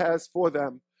God has for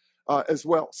them as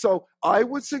well. So I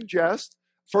would suggest,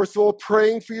 first of all,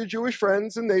 praying for your Jewish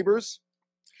friends and neighbors.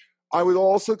 I would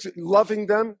also, loving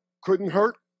them couldn't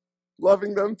hurt.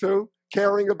 Loving them too,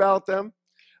 caring about them.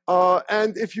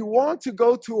 And if you want to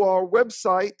go to our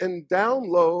website and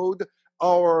download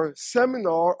our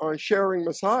seminar on sharing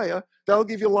Messiah, that'll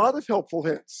give you a lot of helpful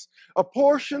hints. A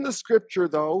portion of scripture,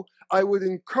 though, I would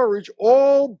encourage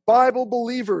all Bible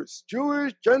believers,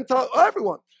 Jewish, Gentile,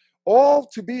 everyone, all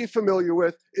to be familiar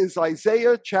with is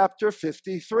Isaiah chapter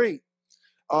 53.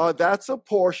 That's a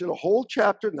portion, a whole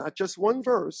chapter, not just one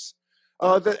verse,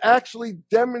 that actually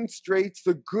demonstrates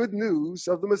the good news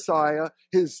of the Messiah,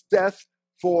 his death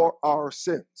for our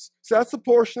sins. So that's a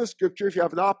portion of scripture. If you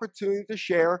have an opportunity to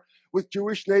share with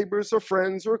Jewish neighbors or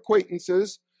friends or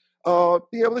acquaintances,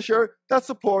 be able to share, that's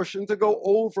a portion to go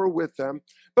over with them.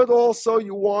 But also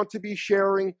you want to be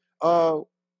sharing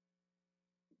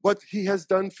what he has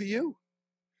done for you.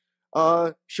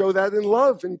 Show that in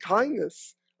love and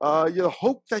kindness, your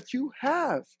hope that you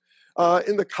have,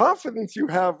 in the confidence you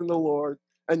have in the Lord,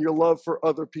 and your love for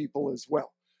other people as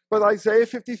well. But Isaiah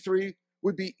 53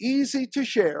 would be easy to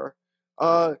share,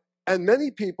 and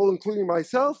many people, including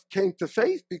myself, came to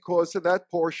faith because of that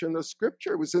portion of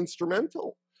scripture. It was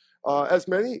instrumental, as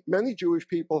many Jewish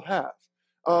people have.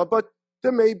 But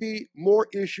there may be more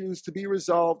issues to be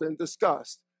resolved and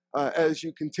discussed as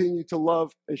you continue to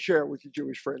love and share with your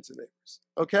Jewish friends and neighbors.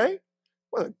 Okay?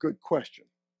 What a good question.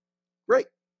 Great.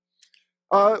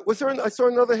 I saw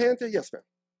another hand there? Yes, ma'am.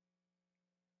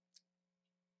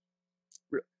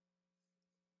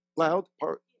 Loud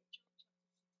part.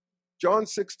 John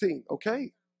 16.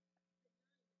 Okay.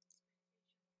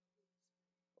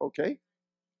 Okay.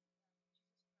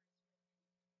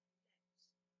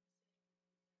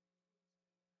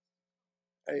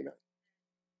 Amen.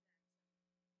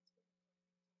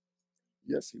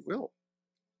 Yes, he will.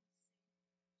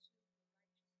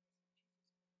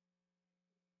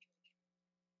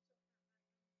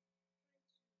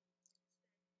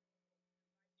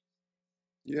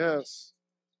 Yes,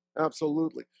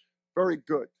 absolutely. Very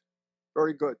good.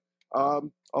 Very good.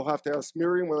 I'll have to ask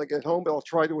Miriam when I get home, but I'll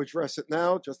try to address it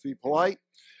now just to be polite.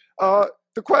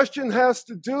 The question has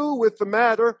to do with the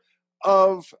matter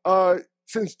of,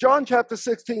 since John chapter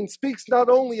 16 speaks not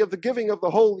only of the giving of the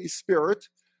Holy Spirit,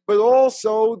 but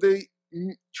also the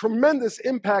tremendous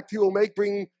impact he will make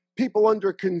bringing people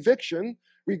under conviction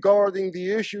regarding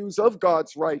the issues of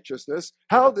God's righteousness.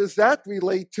 How does that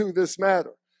relate to this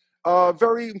matter?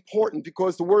 Very important,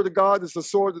 because the Word of God is the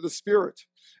sword of the Spirit.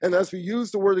 And as we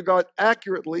use the Word of God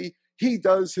accurately, he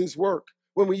does his work.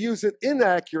 when we use it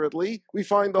inaccurately, we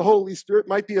find the Holy Spirit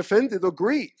might be offended or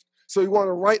grieved. So we want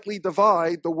to rightly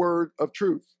divide the word of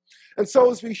truth. And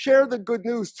so as we share the good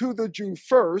news to the Jew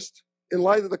first, in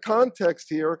light of the context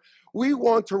here, we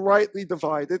want to rightly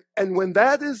divide it. And when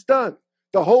that is done,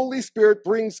 the Holy Spirit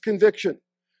brings conviction.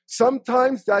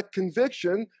 Sometimes that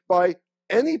conviction by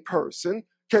any person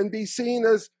can be seen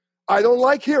as, I don't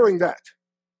like hearing that.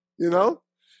 You know,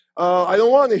 I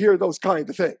don't want to hear those kind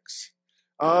of things.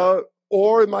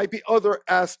 Or it might be other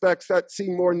aspects that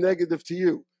seem more negative to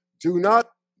you. Do not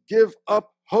give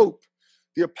up hope.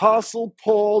 The Apostle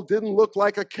Paul didn't look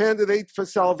like a candidate for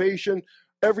salvation.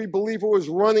 Every believer was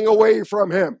running away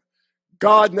from him.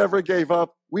 God never gave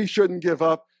up. We shouldn't give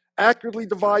up. Accurately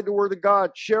divide the word of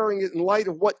God, sharing it in light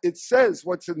of what it says,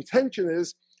 what its intention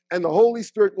is, and the Holy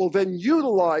Spirit will then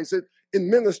utilize it in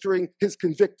ministering his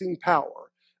convicting power.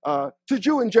 To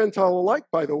Jew and Gentile alike,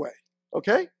 by the way.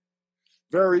 Okay?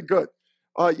 Very good.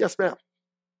 Yes, ma'am.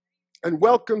 And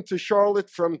welcome to Charlotte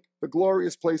from the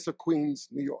glorious place of Queens,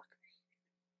 New York.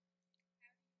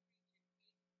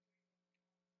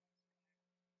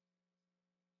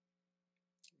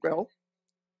 Well,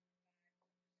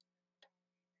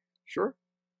 sure.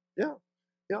 Yeah.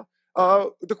 Yeah.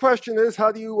 The question is,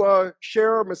 how do you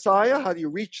share Messiah? How do you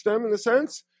reach them, in a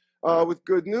sense? With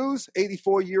good news,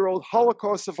 84-year-old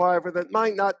Holocaust survivor that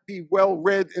might not be well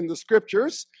read in the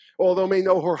scriptures, although may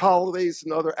know her holidays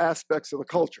and other aspects of the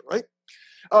culture, right?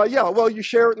 Yeah, well, you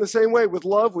share it in the same way, with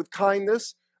love, with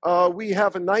kindness. We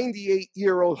have a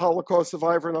 98-year-old Holocaust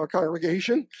survivor in our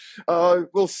congregation.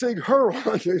 We'll sing her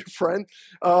on, your friend.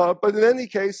 But in any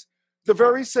case, the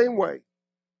very same way.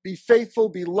 Be faithful,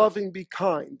 be loving, be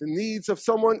kind. The needs of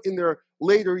someone in their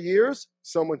later years,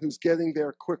 someone who's getting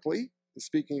there quickly,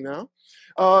 speaking now.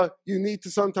 You need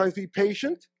to sometimes be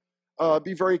patient,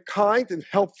 be very kind and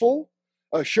helpful,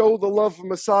 show the love of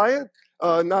Messiah,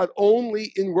 not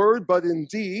only in word but in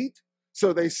deed,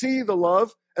 so they see the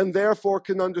love and therefore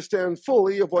can understand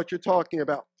fully of what you're talking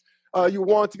about. You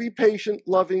want to be patient,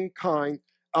 loving, kind,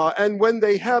 and when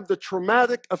they have the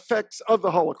traumatic effects of the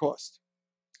Holocaust,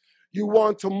 you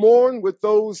want to mourn with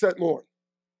those that mourn.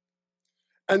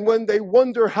 And when they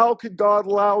wonder, how could God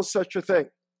allow such a thing?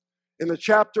 In a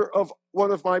chapter of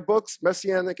one of my books,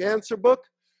 Messianic Answer book,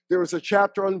 there is a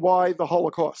chapter on why the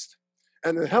Holocaust.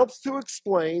 And it helps to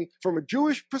explain from a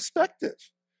Jewish perspective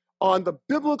on the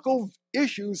biblical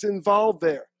issues involved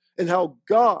there and how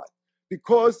God,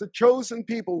 because the chosen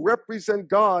people represent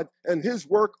God and his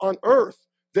work on earth,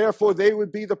 therefore they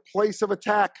would be the place of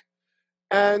attack.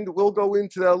 And we'll go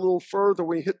into that a little further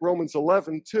when we hit Romans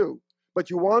 11 too. But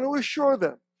you want to assure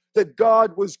them that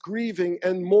God was grieving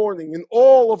and mourning. In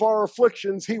all of our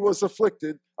afflictions, he was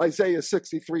afflicted, Isaiah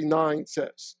 63:9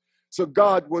 says. So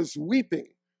God was weeping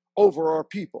over our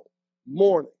people,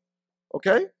 mourning.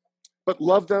 Okay? But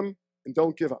love them and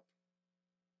don't give up.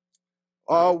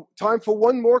 Time for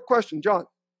one more question. John.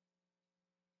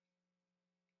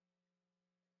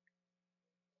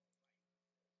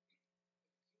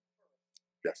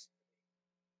 Yes.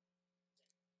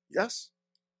 Yes.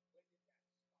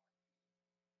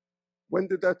 When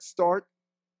did that start?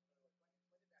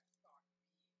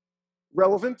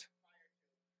 Relevant?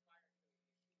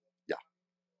 Yeah.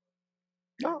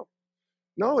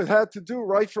 No, it had to do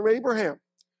right from Abraham.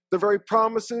 The very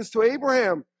promises to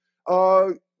Abraham.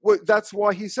 That's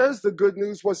why he says the good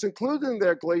news was included in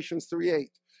there, Galatians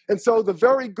 3:8. And so the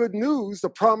very good news, the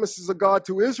promises of God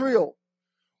to Israel,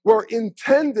 were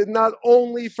intended not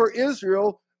only for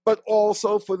Israel, but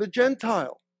also for the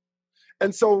Gentile.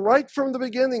 And so right from the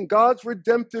beginning, God's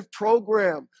redemptive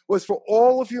program was for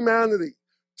all of humanity,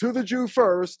 to the Jew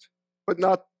first, but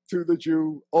not to the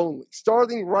Jew only,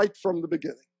 starting right from the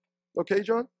beginning. Okay,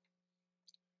 John?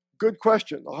 Good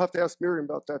question. I'll have to ask Miriam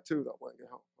about that too, though, when I get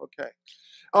home. Okay.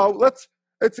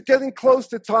 It's getting close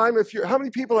to time. How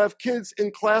many people have kids in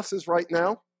classes right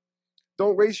now?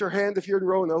 Don't raise your hand if you're in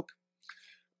Roanoke.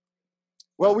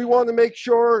 Well, we want to make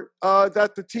sure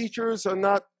that the teachers are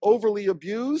not overly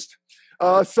abused.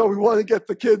 So we want to get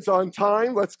the kids on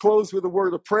time. Let's close with a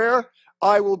word of prayer.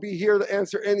 I will be here to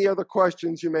answer any other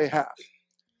questions you may have.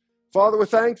 Father, we're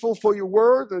thankful for your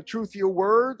word, the truth of your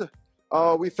word.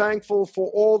 We're thankful for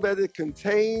all that it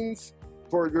contains,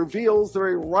 for it reveals the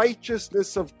very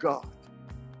righteousness of God.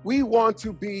 We want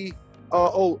to be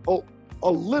a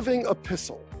living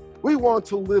epistle. We want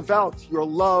to live out your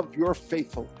love, your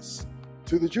faithfulness,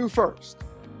 to the Jew first,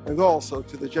 and also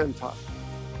to the Gentile.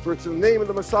 For it's in the name of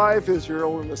the Messiah of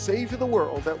Israel and the Savior of the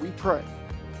world that we pray.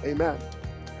 Amen.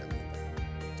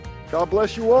 God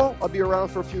bless you all. I'll be around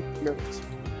for a few minutes.